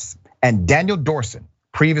DeSimas and Daniel Dorson,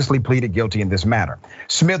 previously pleaded guilty in this matter.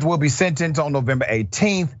 Smith will be sentenced on November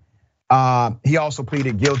 18th. He also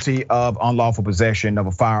pleaded guilty of unlawful possession of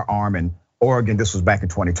a firearm in Oregon. This was back in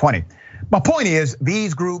 2020. My point is,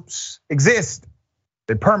 these groups exist.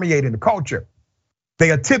 They permeate in the culture.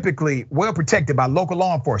 They are typically well protected by local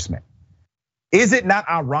law enforcement. Is it not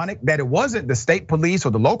ironic that it wasn't the state police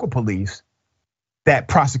or the local police that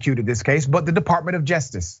prosecuted this case, but the Department of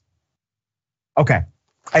Justice? Okay,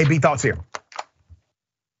 AB, thoughts here?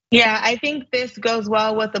 Yeah, I think this goes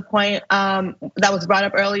well with the point that was brought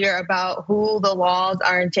up earlier about who the laws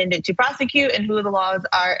are intended to prosecute and who the laws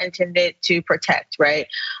are intended to protect, right?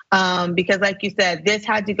 Because like you said, this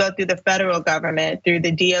had to go through the federal government, through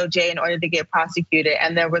the DOJ in order to get prosecuted.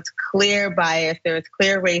 And there was clear bias, there was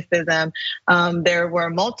clear racism. There were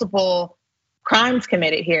multiple crimes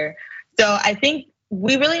committed here. So I think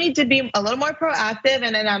we really need to be a little more proactive,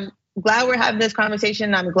 and then I'm glad we're having this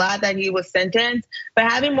conversation. I'm glad that he was sentenced, but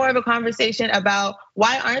having more of a conversation about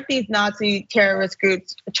why aren't these Nazi terrorist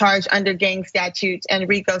groups charged under gang statutes and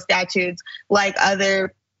RICO statutes like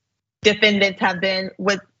other defendants have been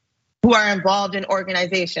with who are involved in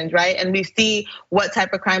organizations, right? And we see what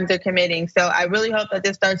type of crimes they're committing. So I really hope that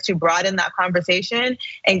this starts to broaden that conversation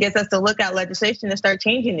and gets us to look at legislation to start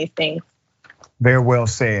changing these things. Very well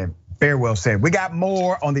said. Very well said. We got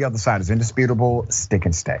more on the other side. It's indisputable. Stick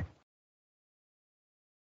and stay.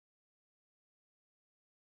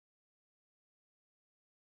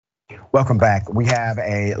 Welcome back. We have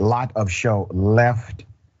a lot of show left.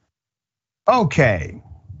 Okay.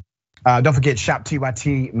 Don't forget Shop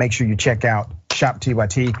TYT. Make sure you check out Shop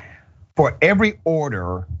TYT. For every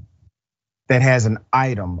order that has an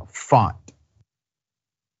item font,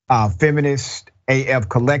 Feminist AF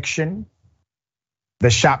Collection, the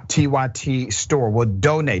Shop TYT store will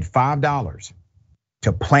donate $5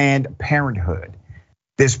 to Planned Parenthood.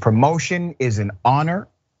 This promotion is in honor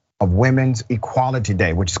of Women's Equality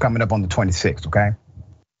Day, which is coming up on the 26th, okay?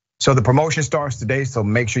 So the promotion starts today, so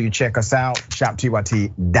make sure you check us out,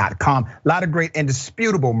 shoptyt.com. A lot of great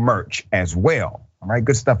indisputable merch as well, all right?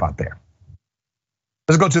 Good stuff out there.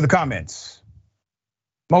 Let's go to the comments.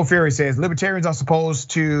 Mo Fury says, libertarians are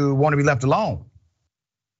supposed to want to be left alone.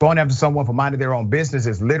 Going after someone for minding their own business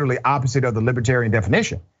is literally opposite of the libertarian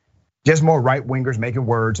definition. Just more right-wingers making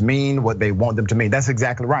words mean what they want them to mean. That's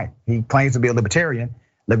exactly right. He claims to be a libertarian.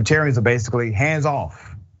 Libertarians are basically hands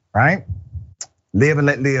off, right? Live and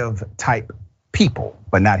let live type people,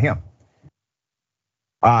 but not him.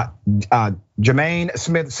 Jermaine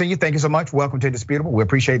Smith Sr., thank you so much. Welcome to Indisputable. We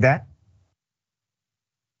appreciate that.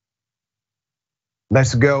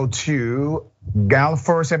 Let's go to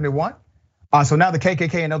Galliford 71. So now the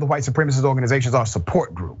KKK and other white supremacist organizations are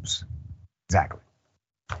support groups. Exactly.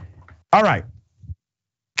 All right.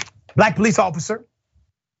 Black police officer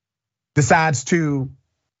decides to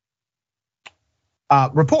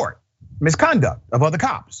report misconduct of other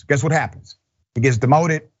cops. Guess what happens? He gets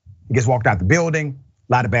demoted, he gets walked out the building,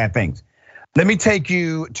 a lot of bad things. Let me take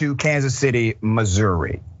you to Kansas City,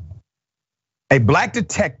 Missouri. A black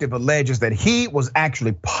detective alleges that he was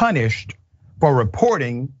actually punished for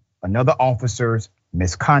reporting another officer's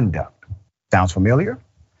misconduct. Sounds familiar?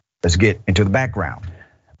 Let's get into the background.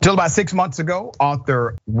 Until about 6 months ago,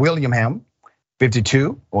 Arthur William,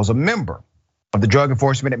 52, was a member of the Drug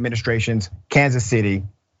Enforcement Administration's Kansas City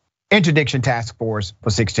Interdiction Task Force for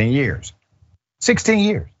 16 years. 16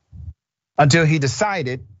 years. Until he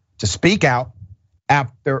decided to speak out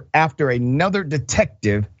after another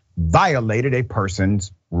detective violated a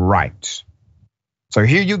person's rights. So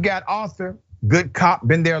here you got Arthur, good cop,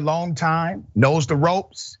 been there a long time, knows the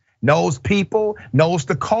ropes, knows people, knows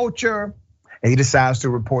the culture, and he decides to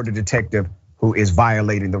report a detective who is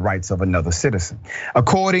violating the rights of another citizen.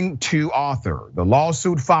 According to Arthur, the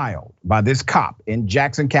lawsuit filed by this cop in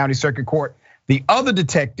Jackson County Circuit Court, the other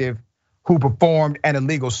detective who performed an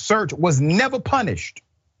illegal search was never punished,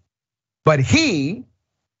 but he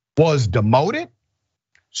was demoted,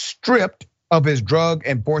 stripped of his drug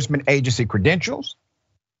enforcement agency credentials,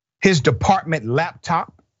 his department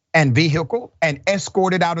laptop and vehicle, and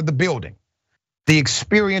escorted out of the building. The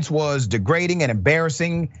experience was degrading and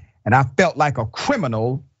embarrassing, and I felt like a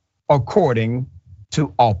criminal, according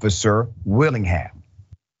to Officer Willingham.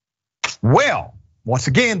 Well, once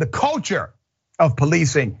again, the culture of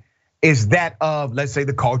policing is that of, let's say,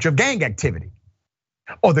 the culture of gang activity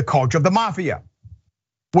or the culture of the mafia.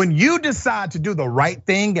 When you decide to do the right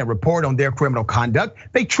thing and report on their criminal conduct,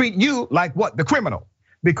 they treat you like what? The criminal,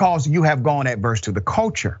 because you have gone adverse to the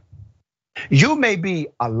culture. You may be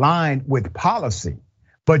aligned with policy,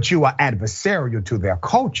 but you are adversarial to their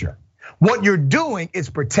culture. What you're doing is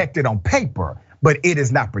protected on paper, but it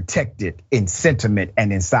is not protected in sentiment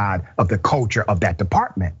and inside of the culture of that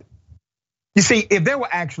department. You see, if there were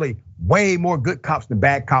actually way more good cops than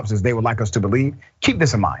bad cops as they would like us to believe, keep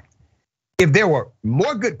this in mind. If there were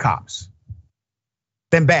more good cops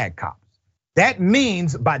than bad cops, that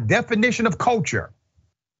means by definition of culture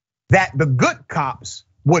that the good cops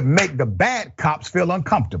would make the bad cops feel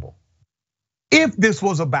uncomfortable. If this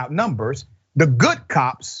was about numbers, the good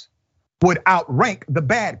cops would outrank the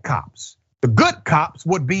bad cops. The good cops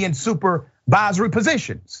would be in supervisory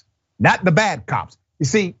positions, not the bad cops. You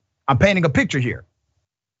see, I'm painting a picture here.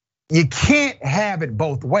 You can't have it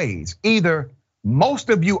both ways. Either most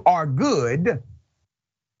of you are good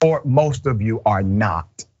or most of you are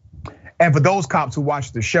not. And for those cops who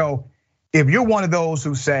watch the show, if you're one of those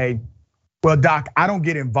who say, well, Doc, I don't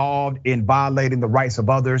get involved in violating the rights of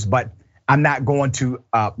others, but I'm not going to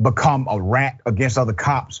become a rat against other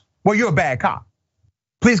cops, well, you're a bad cop.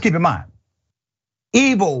 Please keep in mind,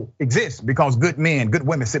 evil exists because good men, good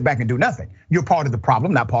women sit back and do nothing. You're part of the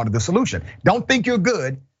problem, not part of the solution. Don't think you're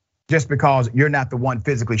good just because you're not the one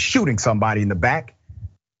physically shooting somebody in the back.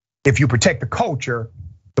 If you protect the culture,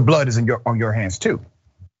 the blood is on your hands too.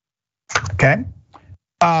 Okay.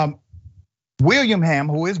 William Ham,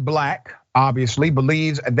 who is black, obviously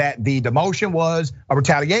believes that the demotion was a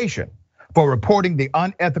retaliation for reporting the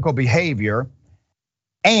unethical behavior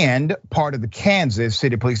and part of the Kansas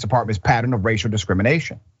City Police Department's pattern of racial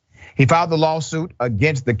discrimination. He filed the lawsuit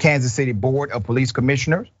against the Kansas City Board of Police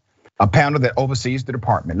Commissioners, a panel that oversees the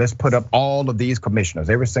department. Let's put up all of these commissioners,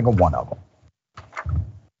 every single one of them.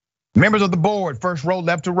 Members of the board, first row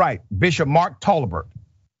left to right, Bishop Mark Tolbert,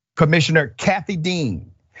 Commissioner Kathy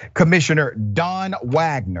Dean, Commissioner Don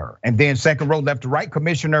Wagner, and then second row left to right,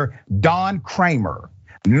 Commissioner Don Kramer,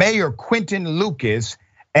 Mayor Quentin Lucas,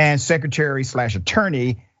 and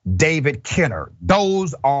Secretary/Attorney David Kenner.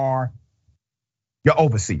 Those are your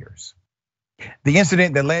overseers. The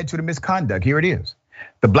incident that led to the misconduct, here it is.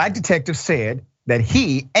 The black detective said that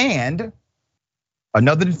he and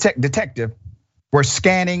another detective were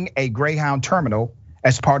scanning a Greyhound terminal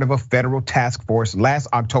as part of a federal task force last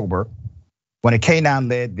October when a K-9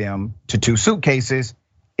 led them to 2 suitcases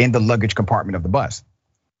in the luggage compartment of the bus.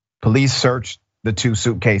 Police searched the 2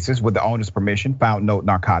 suitcases with the owner's permission, found no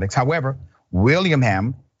narcotics. However, William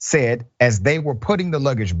Ham said as they were putting the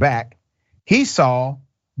luggage back, he saw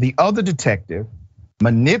the other detective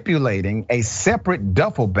manipulating a separate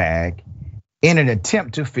duffel bag in an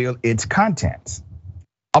attempt to fill its contents.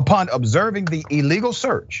 Upon observing the illegal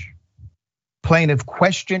search, plaintiff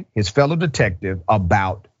questioned his fellow detective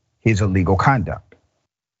about his illegal conduct.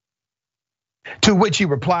 To which he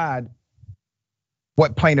replied,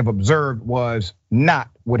 what plaintiff observed was not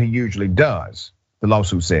what he usually does, the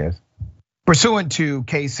lawsuit says. Pursuant to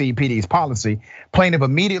KCPD's policy, plaintiff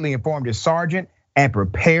immediately informed his sergeant and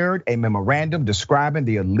prepared a memorandum describing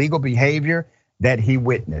the illegal behavior that he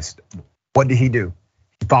witnessed. What did he do?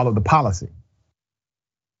 He followed the policy.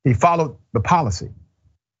 He followed the policy.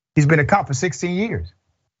 He's been a cop for 16 years.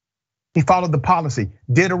 He followed the policy,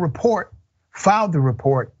 did a report, filed the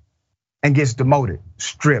report, and gets demoted,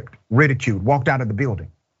 stripped, ridiculed, walked out of the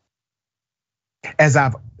building. As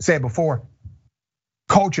I've said before,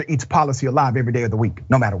 culture eats policy alive every day of the week,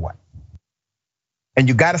 no matter what. And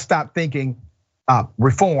you gotta stop thinking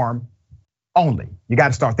reform only. You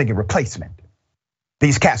gotta start thinking replacement.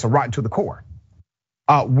 These cats are rotten to the core.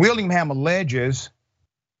 William Ham alleges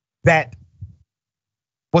that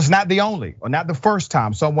was not the only or not the first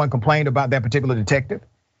time someone complained about that particular detective.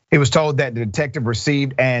 He was told that the detective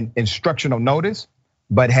received an instructional notice,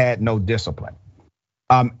 but had no discipline.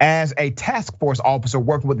 As a task force officer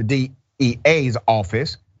working with the DEA's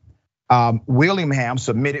office, William Ham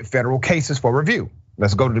submitted federal cases for review.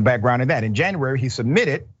 Let's go to the background of that. In January, he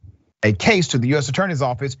submitted a case to the US Attorney's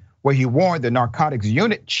Office where he warned the narcotics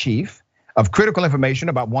unit chief of critical information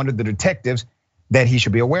about one of the detectives that he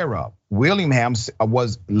should be aware of. William Ham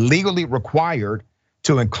was legally required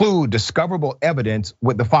to include discoverable evidence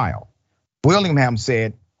with the file. William Ham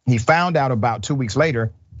said he found out about 2 weeks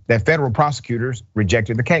later that federal prosecutors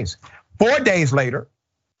rejected the case. 4 days later,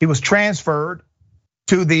 he was transferred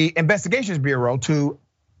to the Investigations Bureau, to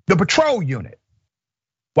the patrol unit.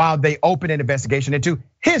 While they opened an investigation into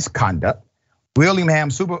his conduct, William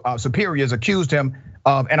Ham's superiors accused him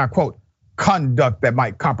of, and I quote, conduct that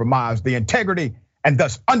might compromise the integrity and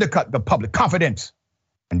thus undercut the public confidence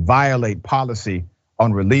and violate policy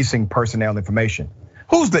on releasing personnel information.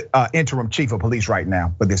 Who's the interim chief of police right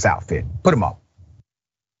now for this outfit? Put him up.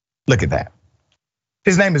 Look at that.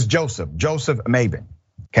 His name is Joseph Maven,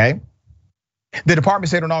 okay? The department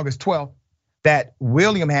said on August 12th that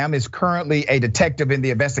William Ham is currently a detective in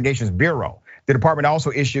the Investigations Bureau. the department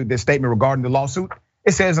also issued this statement regarding the lawsuit.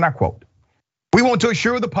 It says, and I quote, "We want to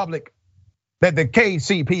assure the public that the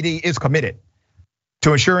KCPD is committed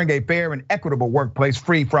to ensuring a fair and equitable workplace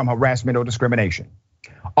free from harassment or discrimination.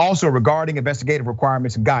 Also, regarding investigative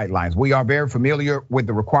requirements and guidelines, we are very familiar with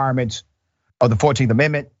the requirements of the 14th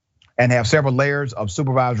Amendment and have several layers of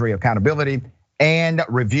supervisory accountability and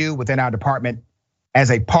review within our department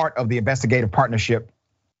as a part of the investigative partnership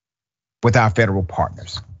with our federal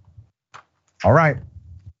partners." All right,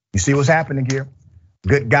 you see what's happening here.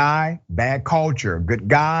 Good guy, bad culture. Good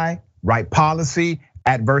guy, right policy,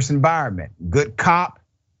 adverse environment. Good cop,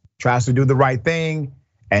 tries to do the right thing,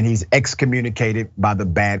 and he's excommunicated by the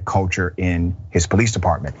bad culture in his police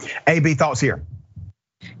department. AB, thoughts here?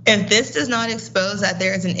 If this does not expose that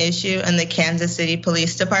there is an issue in the Kansas City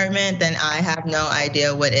Police Department, then I have no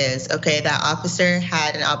idea what is. Okay, that officer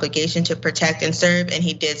had an obligation to protect and serve, and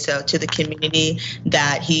he did so to the community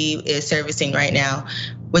that he is servicing right now.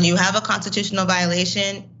 When you have a constitutional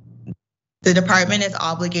violation, the department is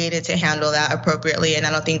obligated to handle that appropriately, and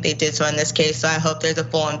I don't think they did so in this case. So I hope there's a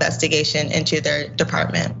full investigation into their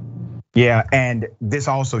department. Yeah, and this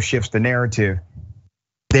also shifts the narrative.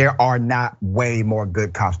 There are not way more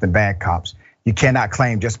good cops than bad cops. You cannot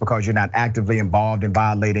claim just because you're not actively involved in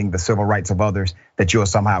violating the civil rights of others that you're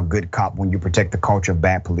somehow a good cop when you protect the culture of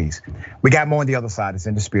bad police. We got more on the other side. It's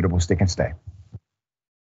indisputable. Stick and stay.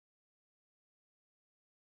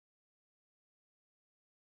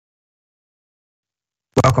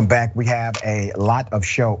 Welcome back. We have a lot of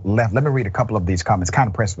show left. Let me read a couple of these comments, kind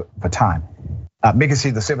of pressed for time. Mickey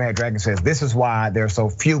C, the Silverhead Dragon says, "This is why there are so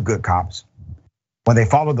few good cops. When they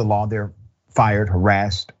follow the law, they're fired,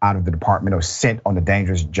 harassed out of the department, or sent on a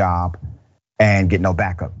dangerous job and get no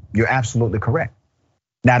backup." You're absolutely correct.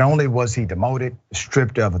 Not only was he demoted,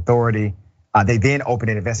 stripped of authority, they then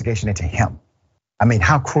opened an investigation into him. I mean,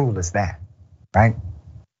 how cruel is that, right?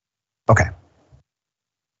 Okay.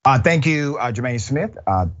 Thank you, Jermaine Smith,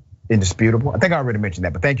 indisputable. I think I already mentioned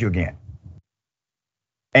that, but thank you again.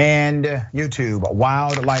 And YouTube,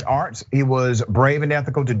 Wild Light Arts, he was brave and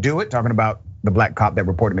ethical to do it, talking about the black cop that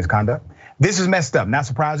reported misconduct. This is messed up, not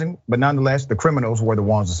surprising, but nonetheless, the criminals were the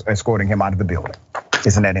ones escorting him out of the building.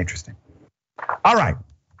 Isn't that interesting? All right,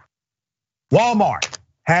 Walmart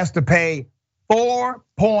has to pay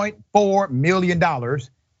 $4.4 million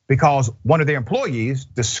because one of their employees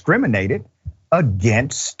discriminated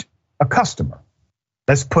against a customer.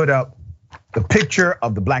 Let's put up the picture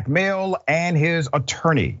of the black male and his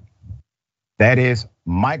attorney. That is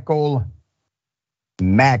Michael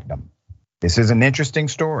Magnum. This is an interesting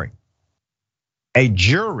story. A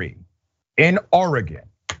jury in Oregon,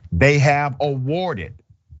 they have awarded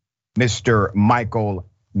Mr. Michael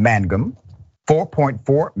Mangum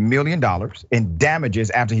 $4.4 million in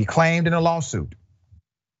damages after he claimed in a lawsuit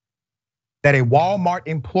that a Walmart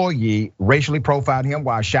employee racially profiled him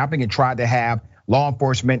while shopping and tried to have law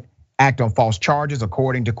enforcement act on false charges,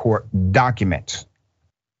 according to court documents.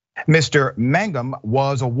 Mr. Mangum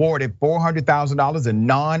was awarded $400,000 in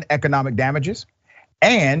non-economic damages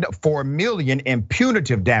and $4 million in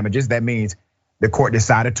punitive damages. That means the court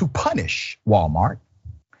decided to punish Walmart.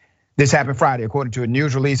 This happened Friday, according to a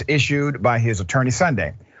news release issued by his attorney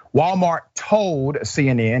Sunday. Walmart told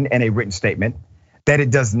CNN in a written statement that it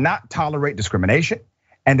does not tolerate discrimination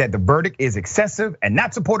and that the verdict is excessive and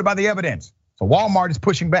not supported by the evidence. So Walmart is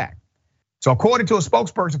pushing back. So according to a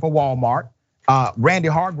spokesperson for Walmart, Randy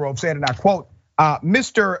Hargrove said, and I quote,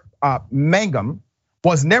 "Mr. Mangum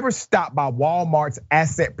was never stopped by Walmart's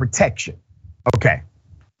asset protection." Okay,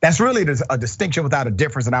 that's really a distinction without a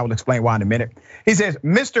difference, and I will explain why in a minute. He says,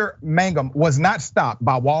 Mr. Mangum was not stopped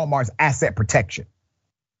by Walmart's asset protection.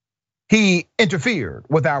 He interfered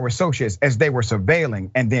with our associates as they were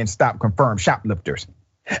surveilling and then stopped confirmed shoplifters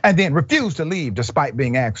and then refused to leave despite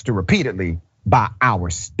being asked to repeatedly by our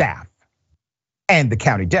staff and the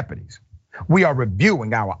county deputies. We are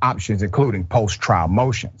reviewing our options, including post-trial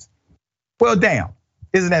motions. Well, damn,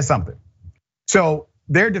 isn't that something? So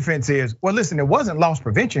their defense is, well, listen, it wasn't loss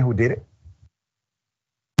prevention who did it,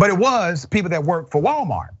 but it was people that work for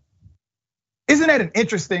Walmart. Isn't that an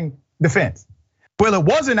interesting defense? Well, it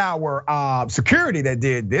wasn't our security that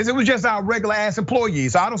did this. It was just our regular ass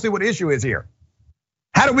employees. So I don't see what the issue is here.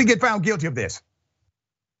 How did we get found guilty of this?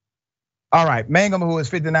 All right, Mangum, who was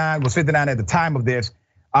 59 at the time of this,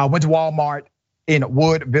 went to Walmart in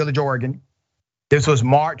Wood Village, Oregon. This was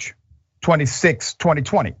March 26,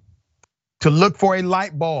 2020, to look for a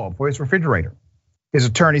light bulb for his refrigerator. His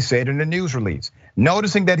attorney said in a news release,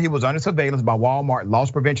 noticing that he was under surveillance by Walmart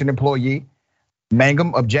loss prevention employee,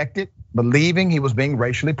 Mangum objected, believing he was being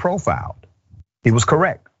racially profiled. He was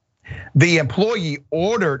correct. The employee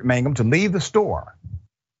ordered Mangum to leave the store,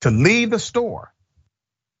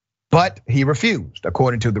 but he refused,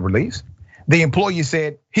 according to the release. The employee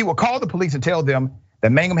said he would call the police and tell them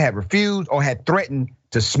that Mangum had refused or had threatened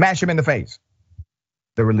to smash him in the face,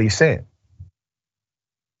 the release said.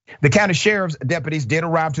 The county sheriff's deputies did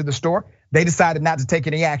arrive to the store. They decided not to take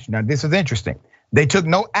any action. Now, this is interesting. They took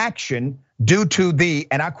no action due to the,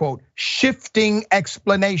 and I quote, shifting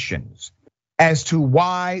explanations as to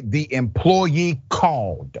why the employee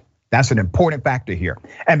called. That's an important factor here.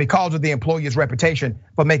 And because of the employee's reputation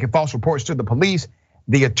for making false reports to the police,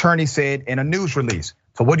 the attorney said in a news release.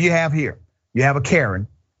 So what do you have here? You have a Karen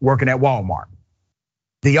working at Walmart.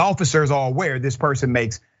 The officers are aware this person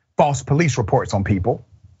makes false police reports on people.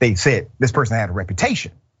 They said this person had a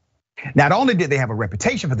reputation. Not only did they have a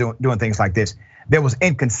reputation for doing things like this, there was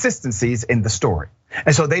inconsistencies in the story.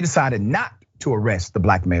 And so they decided not to arrest the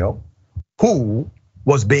black male who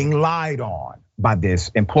was being lied on by this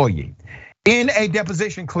employee. In a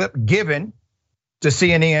deposition clip given to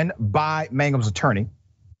CNN by Mangum's attorney,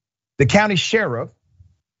 the county sheriff,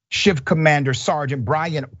 Shift Commander Sergeant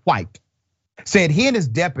Brian White, said he and his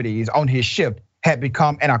deputies on his shift had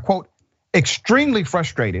become, and I quote, extremely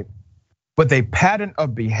frustrated with a pattern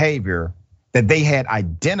of behavior that they had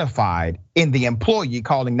identified in the employee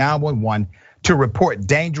calling 911 to report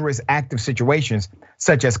dangerous active situations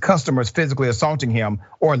such as customers physically assaulting him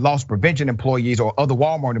or loss prevention employees or other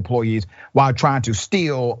Walmart employees while trying to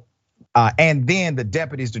steal, and then the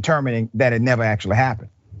deputies determining that it never actually happened.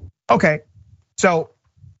 Okay, so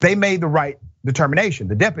they made the right determination,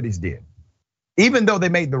 the deputies did. Even though they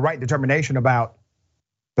made the right determination about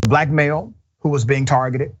the black male who was being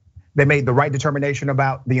targeted, they made the right determination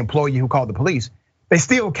about the employee who called the police, they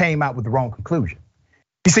still came out with the wrong conclusion.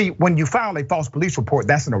 You see, when you file a false police report,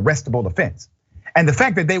 that's an arrestable offense. And the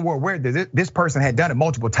fact that they were aware that this person had done it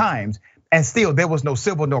multiple times and still there was no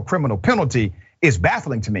civil nor criminal penalty is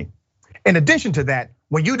baffling to me. In addition to that,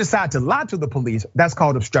 when you decide to lie to the police, that's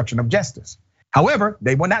called obstruction of justice. However,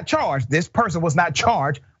 they were not charged. This person was not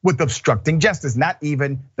charged with obstructing justice, not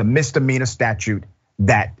even the misdemeanor statute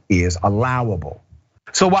that is allowable.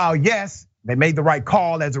 So while yes, they made the right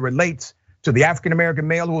call as it relates to the African-American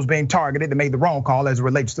male who was being targeted, they made the wrong call as it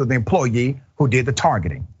relates to the employee who did the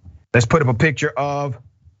targeting. Let's put up a picture of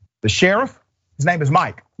the sheriff. His name is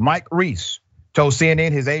Mike Reese, told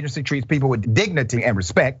CNN his agency treats people with dignity and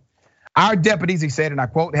respect. Our deputies, he said, and I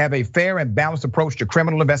quote, have a fair and balanced approach to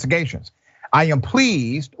criminal investigations. I am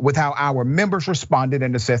pleased with how our members responded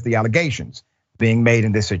and assessed the allegations being made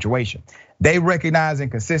in this situation. They recognize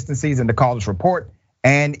inconsistencies in the caller's report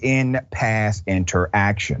and in past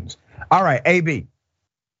interactions. All right, AB,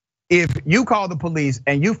 if you call the police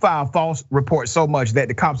and you file false reports so much that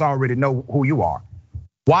the cops already know who you are,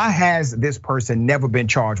 why has this person never been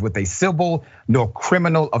charged with a civil nor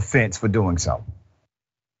criminal offense for doing so?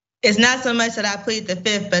 It's not so much that I plead the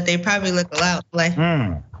fifth, but they probably look a lot like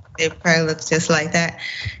they probably look just like that.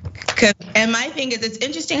 And my thing is, it's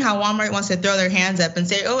interesting how Walmart wants to throw their hands up and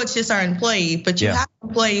say, oh, it's just our employee, but you have an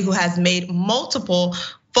employee who has made multiple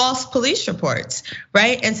false police reports,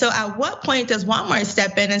 right? And so at what point does Walmart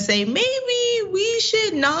step in and say, maybe we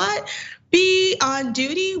should not be on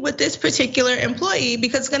duty with this particular employee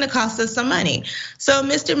because it's gonna cost us some money? So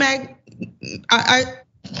Mr. Mag, I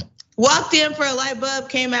walked in for a light bulb,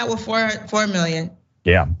 came out with 4 million.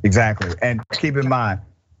 Yeah, exactly. And keep in mind,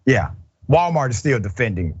 Walmart is still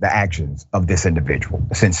defending the actions of this individual.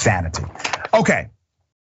 It's insanity. Okay.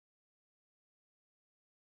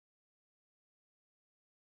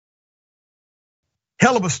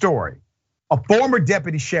 Hell of a story. A former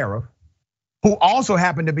deputy sheriff who also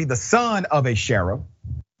happened to be the son of a sheriff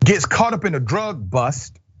gets caught up in a drug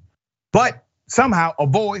bust, but somehow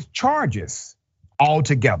avoids charges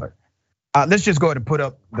altogether. Let's just go ahead and put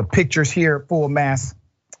up the pictures here, full mass.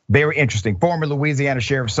 Very interesting. Former Louisiana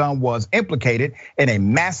sheriff's son was implicated in a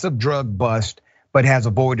massive drug bust, but has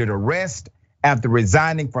avoided arrest after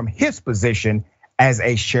resigning from his position as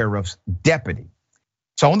a sheriff's deputy.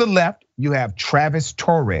 So on the left, you have Travis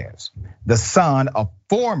Torres, the son of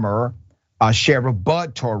former Sheriff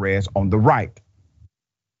Bud Torres on the right.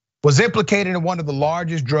 Was implicated in one of the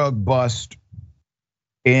largest drug busts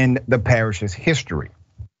in the parish's history.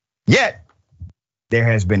 Yet, there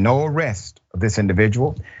has been no arrest of this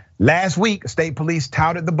individual. Last week, state police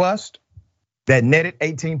touted the bust that netted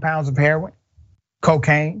 18 pounds of heroin,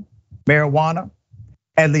 cocaine, marijuana.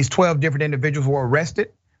 At least 12 different individuals were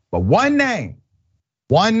arrested, but one name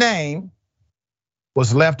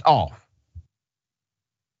was left off.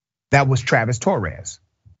 That was Travis Torres.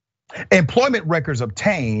 Employment records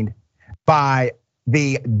obtained by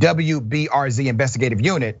the WBRZ investigative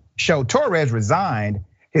unit show Torres resigned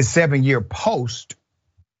his 7-year post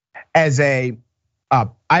as a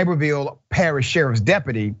Iberville Parish Sheriff's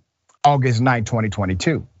deputy August 9,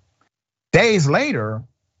 2022. Days later,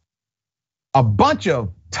 a bunch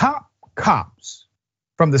of top cops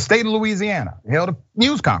from the state of Louisiana held a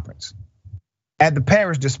news conference at the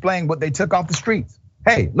parish displaying what they took off the streets.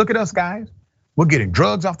 Hey, look at us guys. We're getting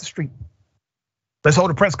drugs off the street. Let's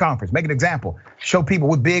hold a press conference, make an example, show people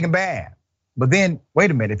we're big and bad. But then,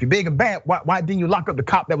 wait a minute, if you're big and bad, why didn't you lock up the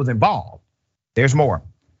cop that was involved? There's more.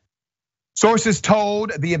 Sources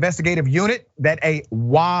told the investigative unit that a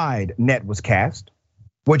wide net was cast,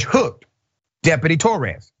 which hooked Deputy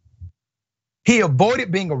Torres. He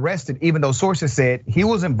avoided being arrested, even though sources said he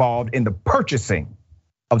was involved in the purchasing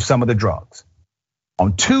of some of the drugs.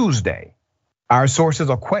 On Tuesday, our sources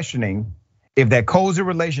are questioning if that cozy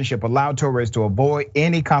relationship allowed Torres to avoid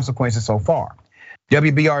any consequences so far.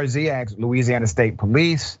 WBRZ asked Louisiana State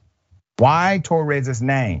Police why Torres'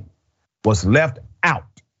 name was left out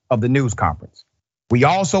of the news conference. We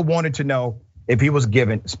also wanted to know if he was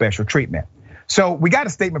given special treatment. So we got a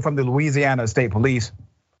statement from the Louisiana State Police.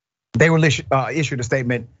 They were issued a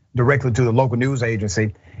statement directly to the local news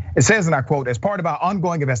agency. It says, and I quote, as part of our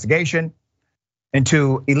ongoing investigation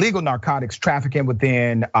into illegal narcotics trafficking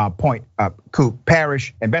within Point Coupe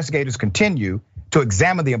Parish, investigators continue to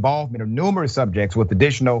examine the involvement of numerous subjects with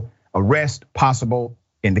additional arrests possible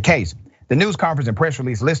in the case. The news conference and press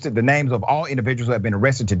release listed the names of all individuals who have been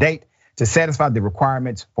arrested to date to satisfy the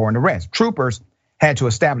requirements for an arrest. Troopers had to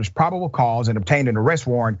establish probable cause and obtain an arrest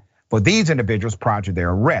warrant for these individuals prior to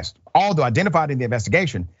their arrest. Although identified in the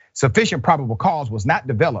investigation, sufficient probable cause was not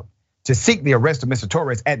developed to seek the arrest of Mr.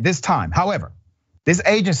 Torres at this time. However, this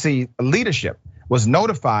agency leadership was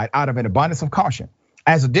notified out of an abundance of caution.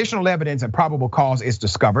 As additional evidence and probable cause is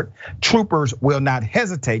discovered, troopers will not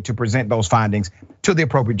hesitate to present those findings to the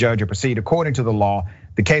appropriate judge and proceed according to the law.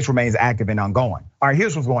 The case remains active and ongoing. All right,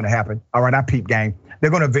 here's what's going to happen. All right, I peep gang. They're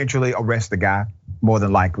going to eventually arrest the guy, more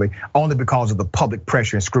than likely, only because of the public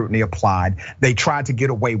pressure and scrutiny applied. They tried to get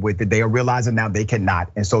away with it. They are realizing now they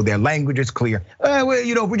cannot. And so their language is clear. Well,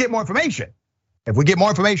 if we get more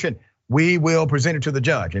information, we will present it to the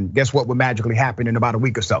judge. And guess what will magically happen in about a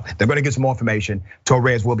week or so? They're gonna get some more information.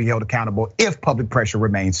 Torres will be held accountable if public pressure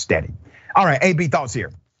remains steady. All right, AB, thoughts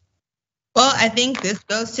here. Well, I think this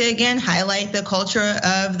goes to, again, highlight the culture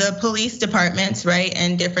of the police departments, right,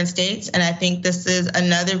 in different states. And I think this is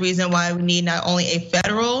another reason why we need not only a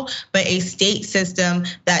federal, but a state system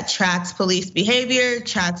that tracks police behavior,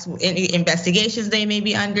 tracks any investigations they may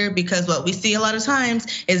be under, because what we see a lot of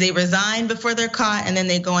times is they resign before they're caught and then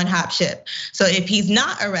they go and hop ship. So if he's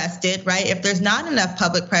not arrested, right, if there's not enough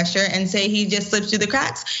public pressure and say he just slips through the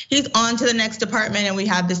cracks, he's on to the next department and we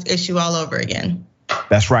have this issue all over again.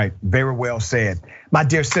 That's right, very well said. My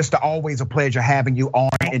dear sister, always a pleasure having you on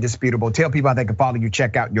Indisputable. Tell people how they can follow you,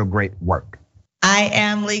 check out your great work. I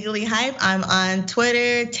am Legally Hype. I'm on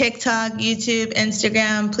Twitter, TikTok, YouTube,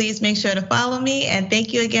 Instagram. Please make sure to follow me, and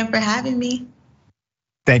thank you again for having me.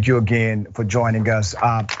 Thank you again for joining us.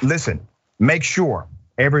 Listen, make sure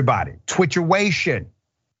everybody, Twitcheration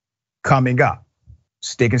coming up.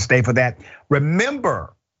 Stick and stay for that.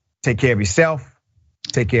 Remember, take care of yourself,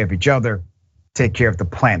 take care of each other, take care of the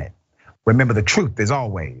planet. Remember, the truth is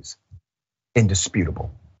always indisputable.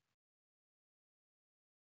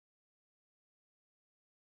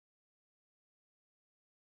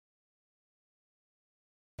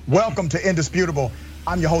 Welcome to Indisputable.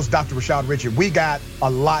 I'm your host, Dr. Rayshard Richard. We got a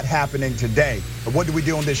lot happening today. But what do we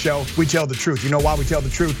do on this show? We tell the truth. You know why we tell the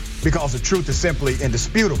truth? Because the truth is simply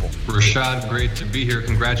indisputable. Rayshard, great to be here.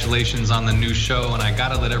 Congratulations on the new show. And I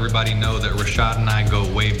gotta let everybody know that Rayshard and I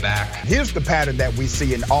go way back. Here's the pattern that we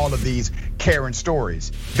see in all of these Karen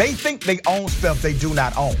stories. They think they own stuff they do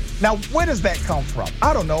not own. Now, where does that come from?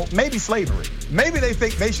 I don't know, maybe slavery. Maybe they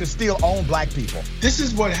think they should still own black people. This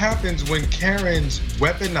is what happens when Karens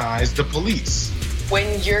weaponize the police.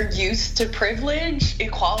 When you're used to privilege,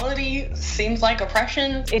 equality seems like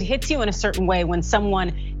oppression. It hits you in a certain way when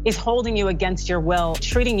someone is holding you against your will,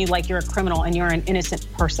 treating you like you're a criminal and you're an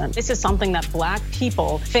innocent person. This is something that black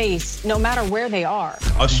people face no matter where they are.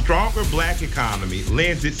 A stronger black economy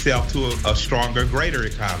lends itself to a stronger, greater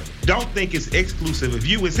economy. Don't think it's exclusive of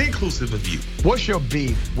you, it's inclusive of you. What's your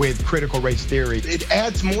beef with critical race theory? It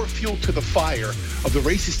adds more fuel to the fire of the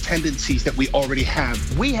racist tendencies that we already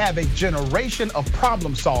have. We have a generation of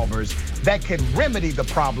problem solvers that can remedy the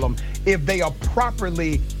problem if they are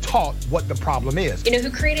properly taught what the problem is. You know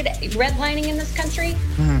who created redlining in this country?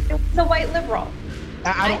 It was a white liberal.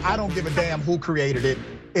 I don't give a damn who created it.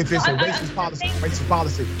 if it's a racist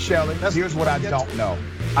policy, Shelley, here's what I don't know.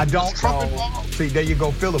 I don't know. See, there you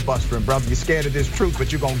go filibustering, brother. You're scared of this truth,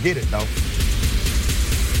 but you're gonna get it though.